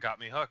that's what got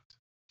me hooked.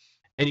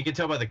 And you can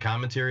tell by the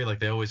commentary, like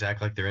they always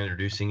act like they're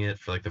introducing it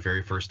for like the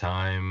very first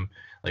time,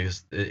 like,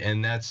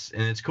 and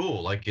it's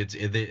cool. Like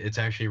it's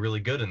actually really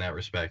good in that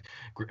respect.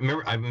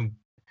 Remember,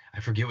 I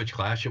forget which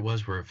clash it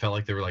was where it felt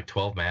like there were like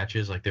 12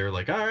 matches. Like they were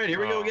like, all right, here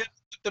we go again,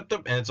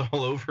 and it's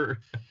all over.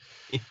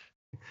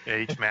 Yeah,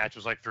 each match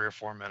was like 3 or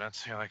 4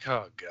 minutes. You're like,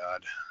 oh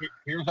God.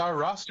 Here's our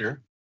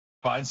roster.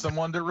 Find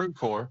someone to root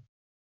for.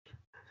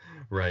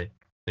 Right.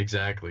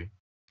 Exactly.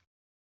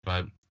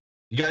 But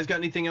you guys got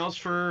anything else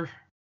for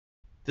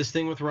this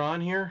thing with Ron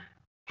here?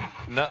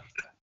 No.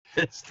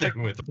 This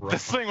thing with Ron.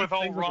 This thing with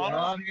old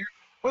Ron here.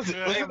 What's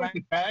it? Was it like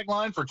a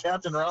tagline for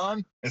Captain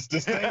Ron? It's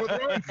this thing with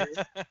Ron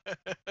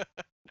here.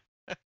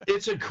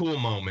 It's a cool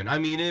moment. I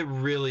mean, it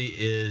really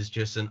is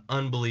just an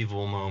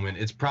unbelievable moment.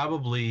 It's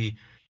probably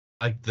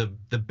like the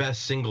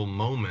best single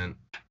moment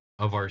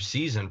of our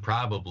season,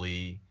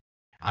 probably.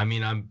 I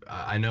mean,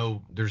 I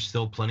know there's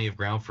still plenty of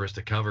ground for us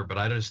to cover, but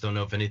I just don't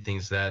know if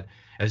anything's that,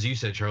 as you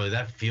said, Charlie,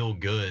 that feel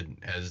good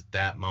as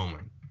that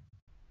moment.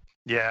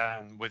 Yeah,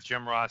 and with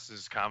Jim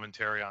Ross's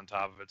commentary on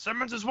top of it,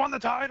 Simmons has won the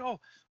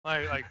title.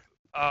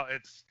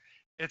 It's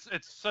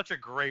such a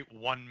great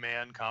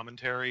one-man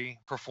commentary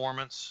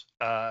performance,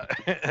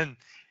 and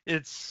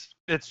it's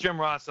Jim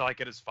Ross like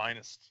at his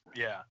finest.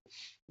 Yeah,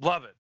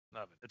 love it.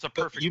 It's a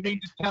perfect. You mean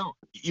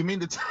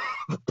to tell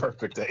the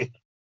perfect day?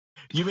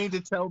 You mean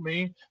to tell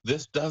me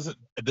this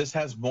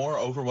has more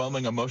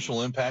overwhelming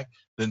emotional impact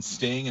than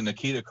Sting and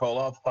Nikita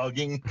Koloff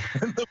hugging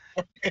in the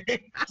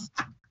games?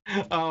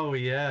 Oh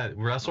yeah,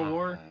 Wrestle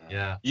War.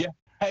 Yeah.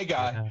 Hey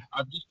guy,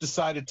 I've just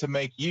decided to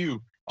make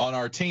you on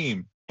our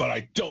team, but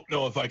I don't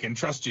know if I can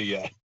trust you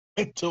yet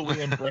until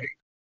we embrace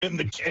in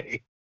the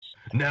cage.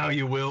 Now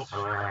you will.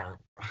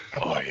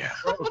 Oh yeah.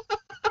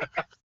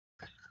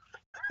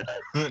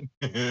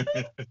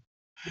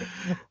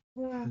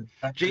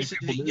 Jason,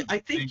 I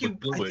think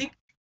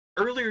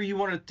earlier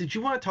did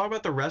you want to talk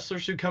about the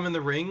wrestlers who come in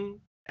the ring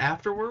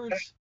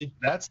afterwards?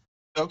 That's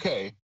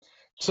okay.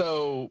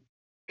 So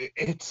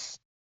it's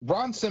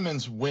Ron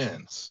Simmons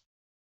wins,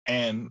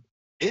 and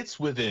it's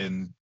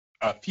within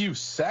a few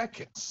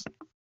seconds.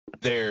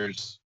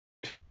 There's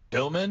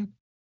Pillman,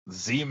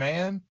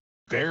 Z-Man,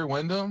 Barry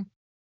Windham,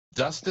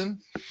 Dustin,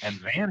 and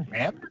Van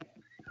Hammer.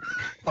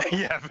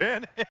 Yeah,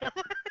 Van Hammer.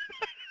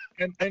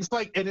 And it's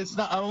like, and it's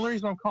not, the only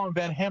reason I'm calling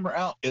Van Hammer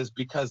out is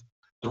because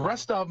the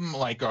rest of them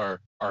like are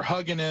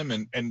hugging him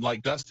and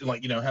like Dustin,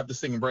 like, you know, have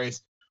this thing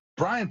embraced.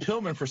 Brian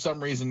Pillman, for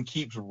some reason,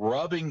 keeps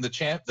rubbing the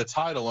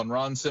title on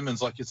Ron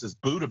Simmons like it's his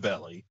Buddha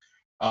belly.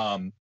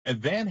 And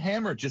Van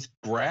Hammer just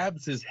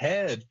grabs his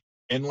head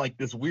in like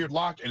this weird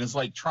lock and is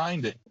like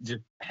trying to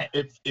just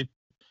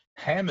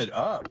ham it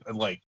up and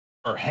like,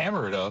 or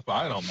hammer it up.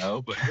 I don't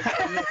know, but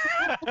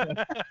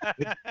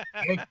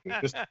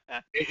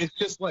it's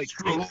just like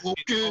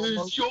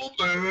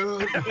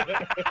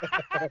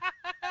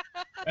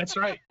that's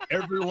right.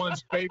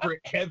 Everyone's favorite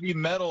heavy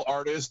metal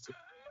artist,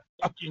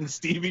 fucking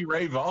Stevie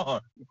Ray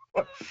Vaughan.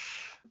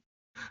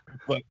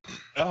 But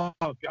oh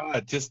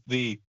god, just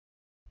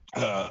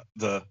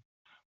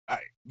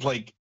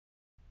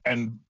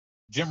and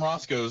Jim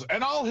Ross goes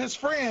and all his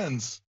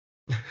friends,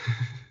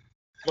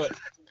 but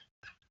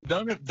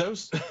none of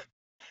those.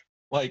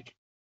 Like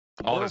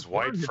all his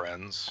white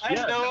friends. I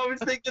know. I was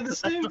thinking the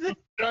same thing.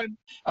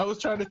 I was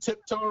trying to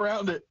tiptoe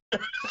around it.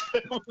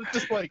 It was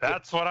just like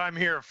that's what I'm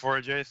here for,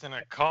 Jason.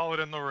 I call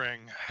it in the ring.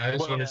 I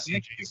just want to see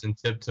Jason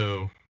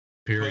tiptoe.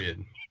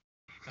 Period.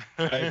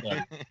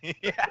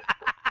 Yeah.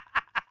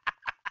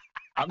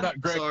 I'm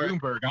not Greg Sorry.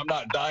 Bloomberg. I'm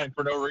not dying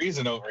for no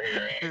reason over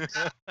here.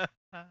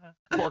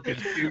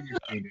 Porkins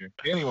Jr.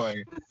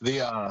 Anyway,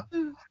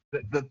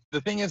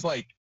 the thing is,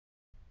 like,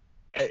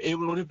 it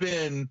would have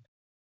been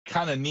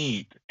kind of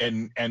neat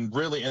and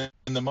really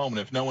in the moment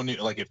if no one knew,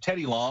 like, if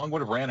Teddy Long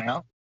would have ran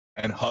out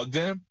and hugged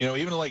him,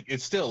 even like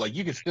it's still like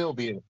you could still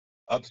be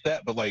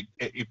upset, but like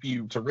if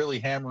you to really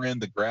hammer in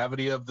the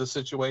gravity of the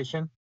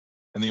situation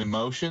and the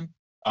emotion,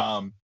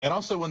 and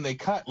also when they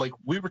cut, like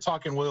we were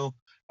talking, Will,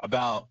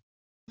 about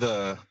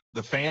the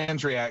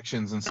fans'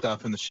 reactions and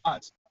stuff in the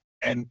shots,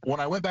 and when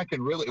I went back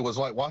and really it was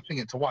like watching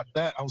it to watch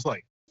that, I was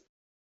like,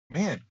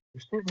 man,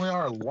 there certainly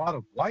are a lot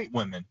of white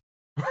women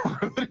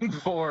rooting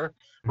for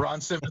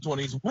Ron Simmons when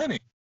he's winning,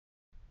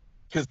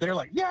 because they're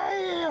like,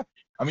 yeah.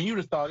 I mean, you'd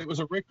have thought it was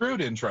a Rick Rude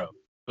intro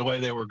the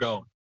way they were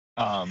going.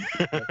 Thank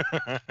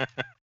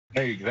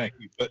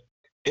you. But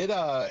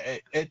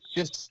it's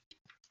just,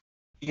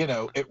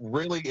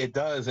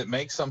 it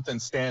makes something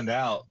stand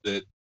out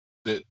that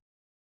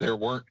there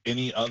weren't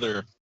any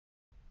other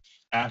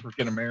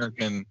African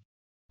American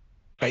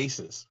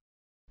faces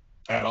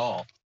at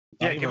all.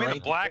 Yeah, give me the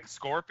Black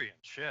Scorpion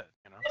shit,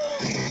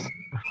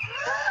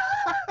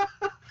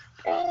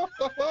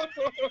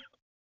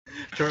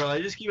 Charlie, I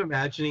just keep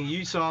imagining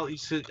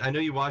I know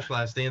you watched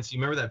Last Dance. You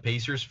remember that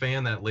Pacers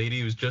fan, that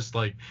lady who's just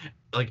like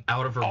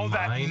out of her mind?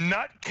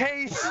 That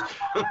nutcase.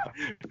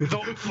 the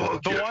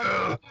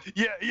one.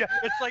 Yeah.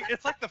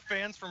 It's like the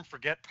fans from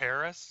Forget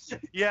Paris.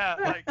 Yeah,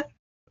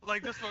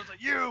 like this one's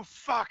like, you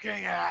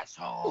fucking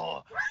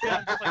asshole. Yeah,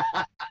 I'm just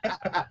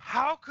like,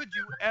 how could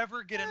you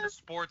ever get into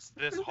sports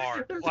this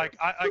hard? Like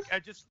I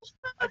just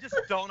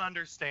don't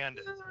understand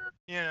it.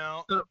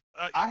 So,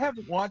 I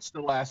haven't watched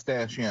The Last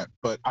Dance yet,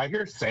 but I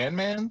hear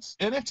Sandman's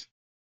in it,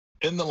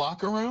 in the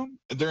locker room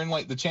during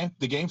like the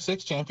Game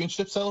 6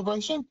 championship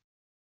celebration.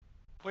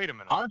 Wait a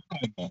minute. Our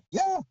Sandman.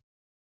 Yeah.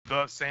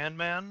 The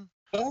Sandman?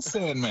 The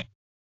Sandman.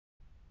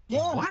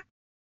 Yeah. What?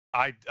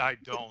 I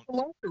don't. The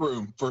locker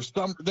room for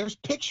some. There's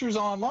pictures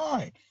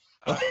online.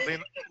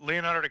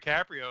 Leonardo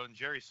DiCaprio and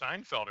Jerry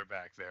Seinfeld are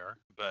back there,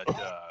 but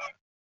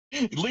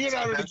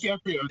Leonardo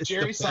DiCaprio,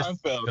 Jerry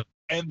Seinfeld,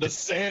 and the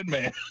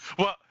Sandman.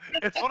 Well,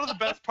 it's one of the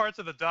best parts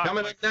of the doc.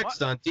 Coming up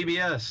next on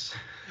TBS.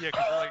 Yeah,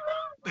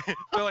 because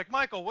they're like,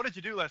 Michael, what did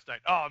you do last night?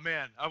 Oh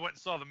man, I went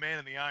and saw The Man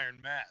in the Iron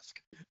Mask.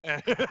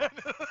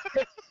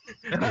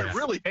 And I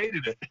really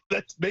hated it.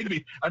 That's made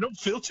me. I don't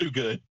feel too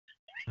good.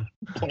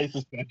 I'm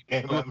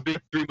a big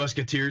Three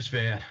Musketeers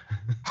fan.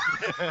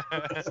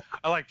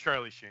 I like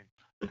Charlie Sheen.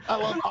 I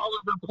love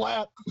Oliver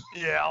Platt.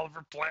 Yeah,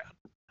 Oliver Platt.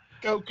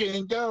 Go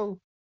King, go.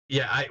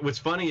 Yeah, what's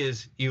funny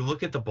is you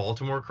look at the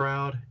Baltimore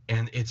crowd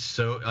and it's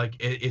so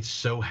it's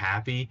so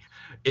happy.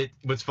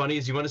 What's funny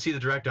is you want to see the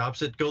direct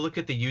opposite. Go look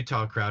at the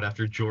Utah crowd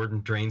after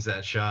Jordan drains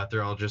that shot.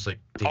 They're all just like,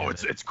 damn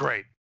it. It's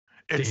great.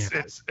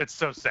 It's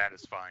so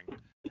satisfying.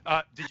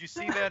 Did you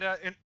see that?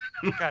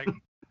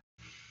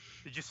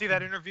 Did you see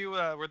that interview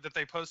that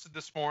they posted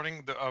this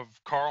morning of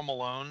Karl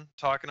Malone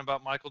talking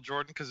about Michael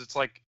Jordan? Because it's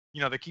like,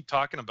 they keep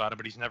talking about him,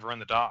 but he's never in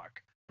the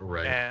doc.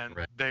 Right. And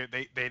right.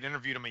 they'd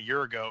interviewed him a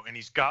year ago, and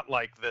he's got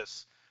like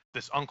this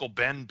Uncle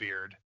Ben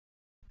beard,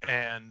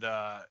 and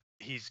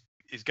he's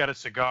got a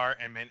cigar,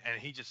 and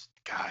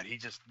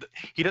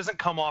he doesn't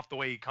come off the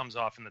way he comes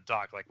off in the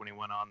doc, like when he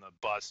went on the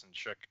bus and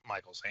shook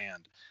Michael's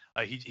hand.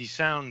 He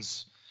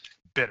sounds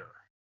bitter.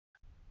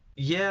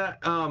 Yeah.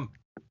 All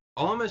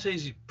I'm gonna say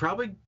is you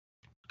probably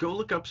go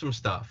look up some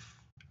stuff.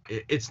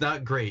 It's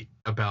not great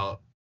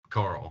about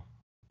Karl.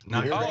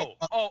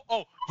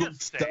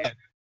 Just say it.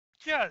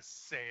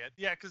 Just say it.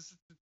 Yeah, because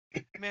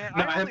man,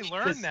 I only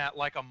learned that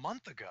like a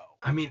month ago.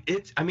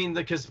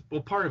 Because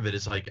part of it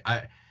is like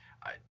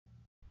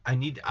I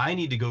need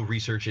to go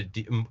research it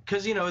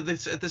because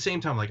at the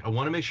same time, like, I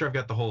want to make sure I've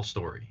got the whole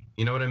story.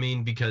 You know what I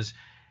mean? Because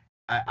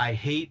I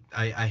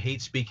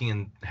hate speaking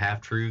in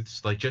half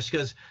truths, like just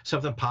because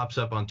something pops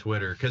up on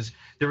Twitter, because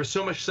there was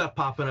so much stuff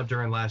popping up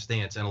during Last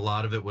Dance, and a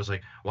lot of it was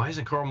like, why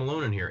isn't Karl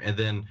Malone in here? And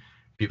then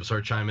people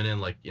started chiming in,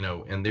 like,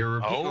 and they were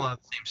repeating a lot of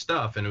the same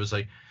stuff, and it was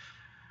like,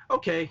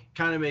 okay,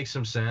 kind of makes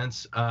some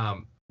sense.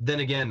 Then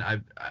again,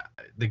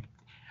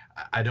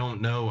 I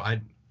don't know.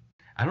 I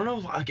don't know.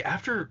 Like,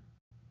 after,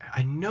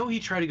 I know he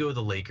tried to go to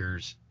the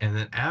Lakers, and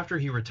then after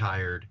he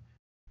retired,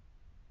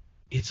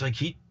 it's like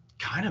he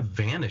kind of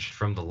vanished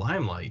from the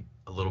limelight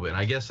a little bit. And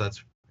I guess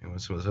that's when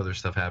some of this other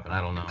stuff happened. I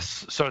don't know.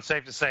 So it's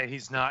safe to say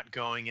he's not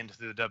going into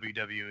the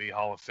WWE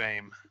Hall of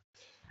Fame.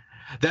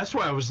 That's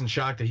why I was in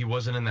shock that he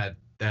wasn't in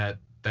that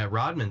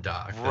Rodman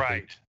doc.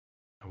 Right.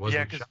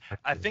 Yeah, because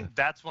I think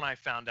that's when I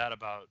found out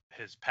about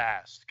his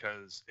past,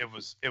 because it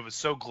was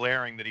so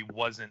glaring that he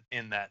wasn't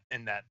in that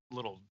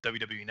little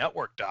WWE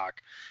Network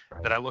doc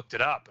that I looked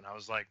it up, and I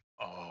was like,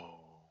 oh.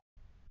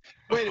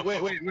 Wait.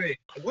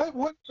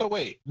 What? So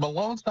wait,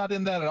 Malone's not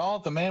in that at all?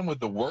 The man with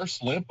the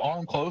worst limp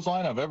arm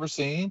clothesline I've ever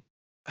seen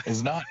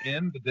is not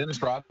in the Dennis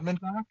Rodman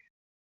doc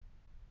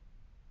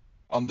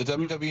on the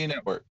WWE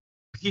Network.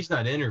 He's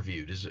not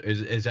interviewed. Is that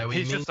what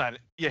you mean?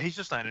 He's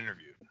just not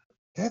interviewed.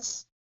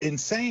 That's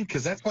insane,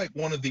 because that's like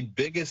one of the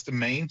biggest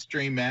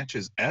mainstream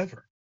matches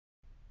ever.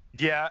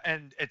 Yeah,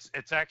 and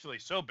it's actually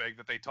so big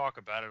that they talk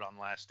about it on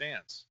Last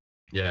Dance.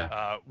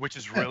 Yeah. Which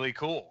is really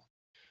cool.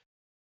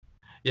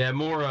 Yeah,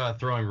 more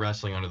throwing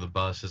wrestling under the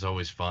bus is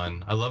always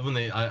fun. I love when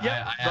they. I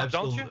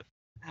absolutely. Don't you?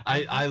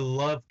 I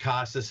love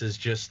Costas'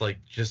 just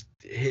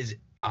his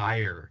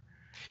ire.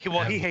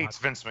 He hates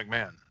Vince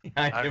McMahon.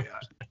 And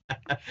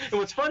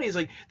what's funny is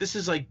this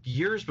is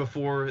years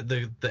before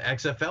the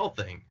XFL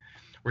thing,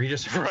 where he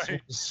just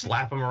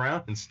slap him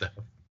around and stuff.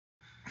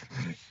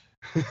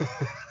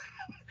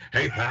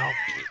 Hey pal,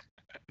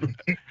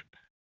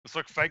 this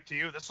look fake to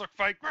you. This look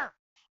fake.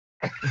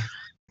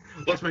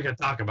 Let's make a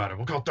talk about it.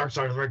 We'll call Dark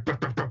Side of the Ring.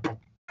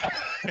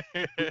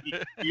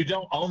 You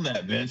don't own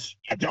that, Vince.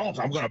 I don't.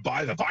 I'm going to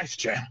buy the Vice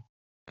channel.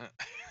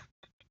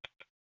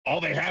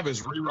 All they have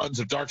is reruns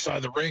of Dark Side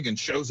of the Ring and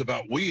shows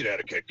about weed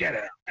etiquette. Get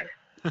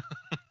out.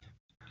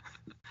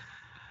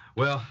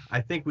 Well,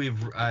 I think we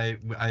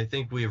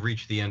have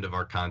reached the end of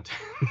our content.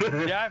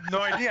 Yeah, I have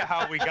no idea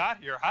how we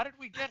got here. How did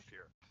we get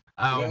here?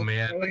 Oh Well,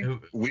 man,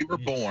 we were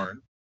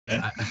born.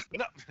 No.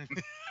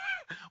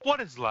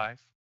 What is life?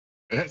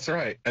 That's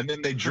right. And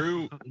then they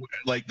drew,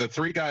 the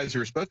three guys who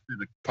were supposed to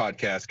do the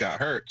podcast got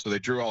hurt, so they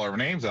drew all our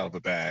names out of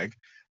a bag,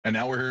 and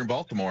now we're here in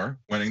Baltimore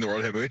winning the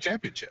World Heavyweight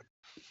Championship.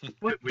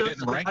 We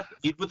didn't rank.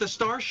 Eat with a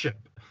starship.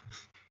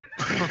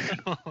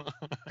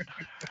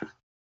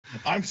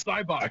 I'm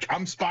Cybok.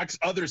 I'm Spock's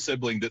other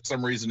sibling that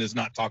some reason is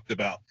not talked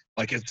about,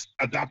 like his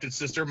adopted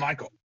sister,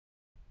 Michael.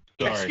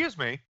 Sorry. Excuse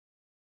me.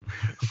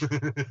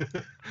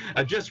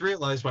 I just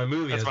realized my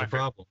movie has a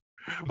problem.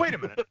 Wait a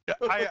minute.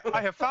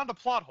 I have found a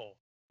plot hole.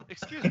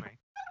 Excuse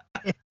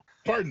me.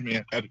 Pardon me,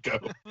 I had to go.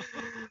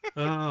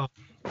 Oh.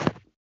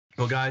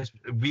 Well, guys,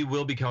 we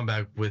will be coming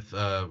back with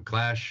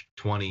Clash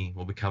 20.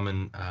 We'll be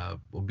coming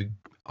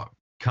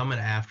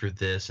after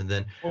this, and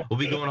then we'll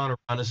be going on a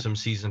run of some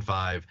season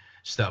 5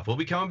 stuff. We'll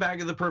be coming back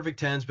to the perfect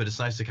 10s, but it's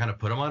nice to kind of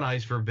put them on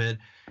ice for a bit.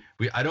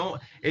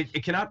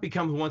 It cannot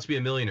become Who Wants to Be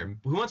a Millionaire.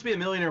 Who Wants to Be a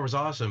Millionaire was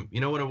awesome.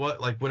 You know what it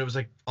was when it was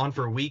on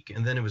for a week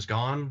and then it was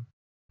gone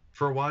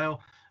for a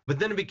while. But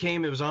then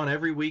it was on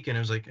every week, and it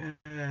was I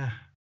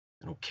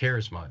don't care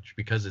as much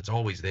because it's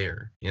always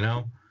there, you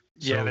know?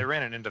 Yeah, they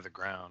ran it into the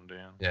ground.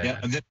 Yeah,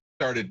 and then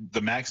started,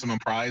 the maximum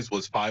prize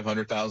was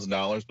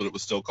 $500,000, but it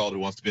was still called Who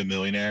Wants to Be a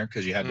Millionaire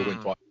because you had to win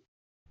twice.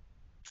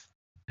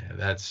 Yeah,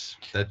 that's.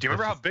 Do you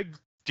remember how big?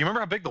 Do you remember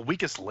how big the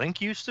Weakest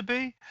Link used to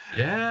be?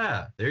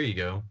 Yeah, there you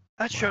go.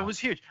 That show was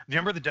huge. Do you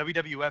remember the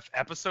WWF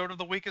episode of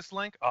the Weakest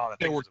Link? Oh,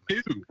 there were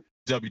 2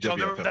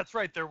 WWF. Oh, that's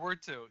right, there were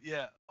 2.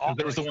 Yeah.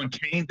 There was the one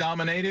Kane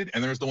dominated,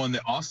 and there was the one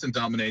that Austin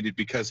dominated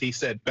because he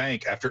said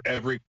bank after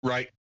every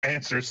right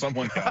answer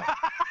someone got.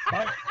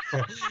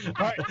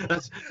 Right.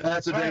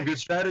 That's a damn good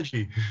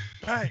strategy.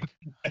 Right.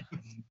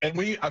 And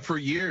we, for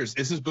years,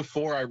 this is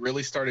before I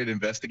really started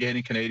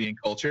investigating Canadian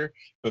culture,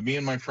 but me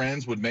and my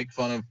friends would make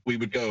fun of, we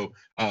would go,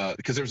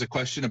 because there was a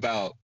question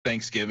about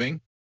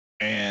Thanksgiving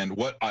and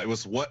what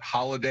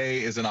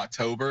holiday is in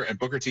October, and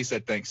Booker T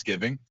said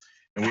Thanksgiving,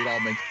 and we'd all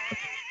make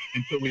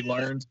until we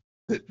learned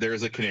that there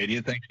is a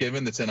Canadian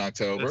Thanksgiving that's in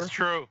October. That's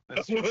true.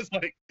 It was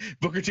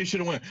Booker T should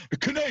have went,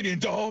 Canadian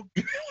dog.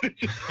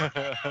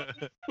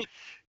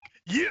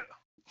 Yeah.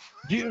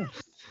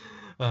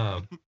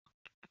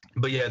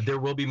 But yeah, there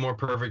will be more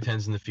perfect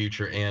 10s in the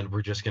future, and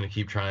we're just going to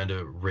keep trying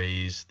to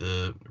raise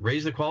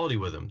the quality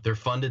with them. They're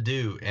fun to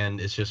do,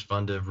 and it's just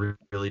fun to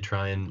really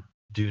try and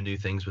do new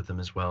things with them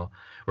as well.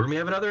 We're going to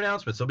have another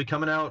announcements. They'll be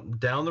coming out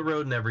down the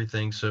road and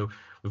everything. So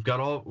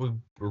we're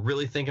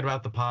really thinking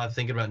about the pod,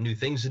 thinking about new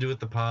things to do with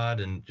the pod,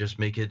 and just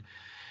make it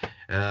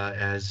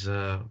as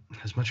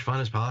much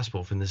fun as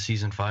possible from the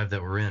season 5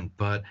 that we're in.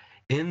 But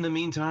in the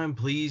meantime,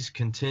 please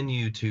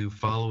continue to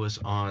follow us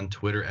on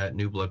Twitter at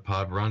New Blood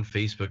Pod. We're on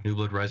Facebook, New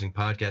Blood Rising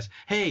Podcast.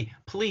 Hey,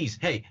 please,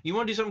 you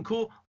want to do something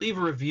cool? Leave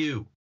a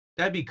review.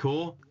 That'd be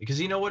cool.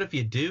 Because you know what? If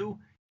you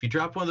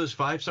drop one of those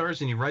 5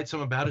 stars and you write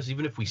something about us,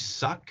 even if we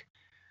suck,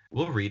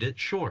 we'll read it.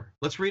 Sure.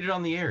 Let's read it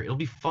on the air. It'll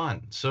be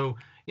fun. So,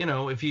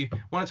 if you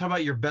want to talk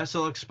about your best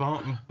of luck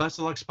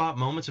spot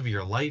moments of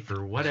your life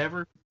or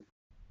whatever,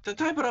 to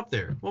type it up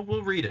there.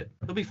 We'll read it.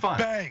 It'll be fun.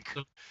 Bank.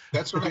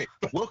 That's right.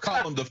 We'll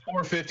call them the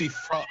 450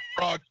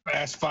 Frog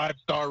Fast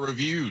 5-star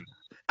reviews.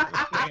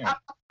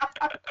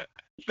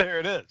 There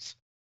it is.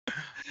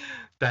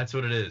 That's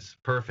what it is.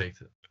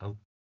 Perfect.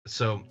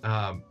 So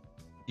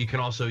you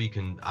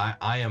can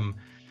I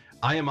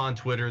am on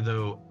Twitter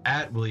though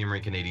at William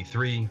Rankin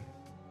 83.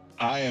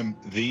 I am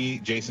the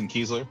Jason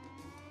Kiesler.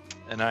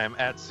 And I am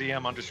at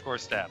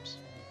CM_Stabs.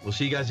 We'll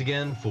see you guys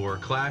again for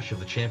Clash of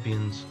the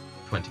Champions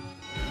 20.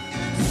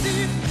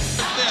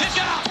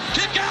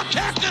 Kick out,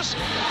 Cactus!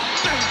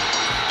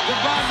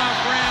 Goodbye, my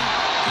friend.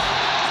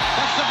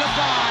 That's the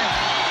goodbye.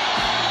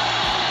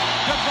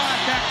 Goodbye,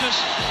 Cactus.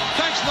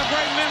 Thanks for the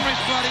great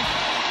memories, buddy.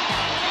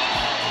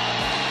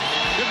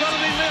 You're going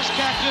to be missed,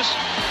 Cactus.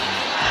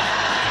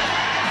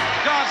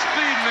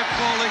 Godspeed, Mick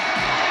Foley.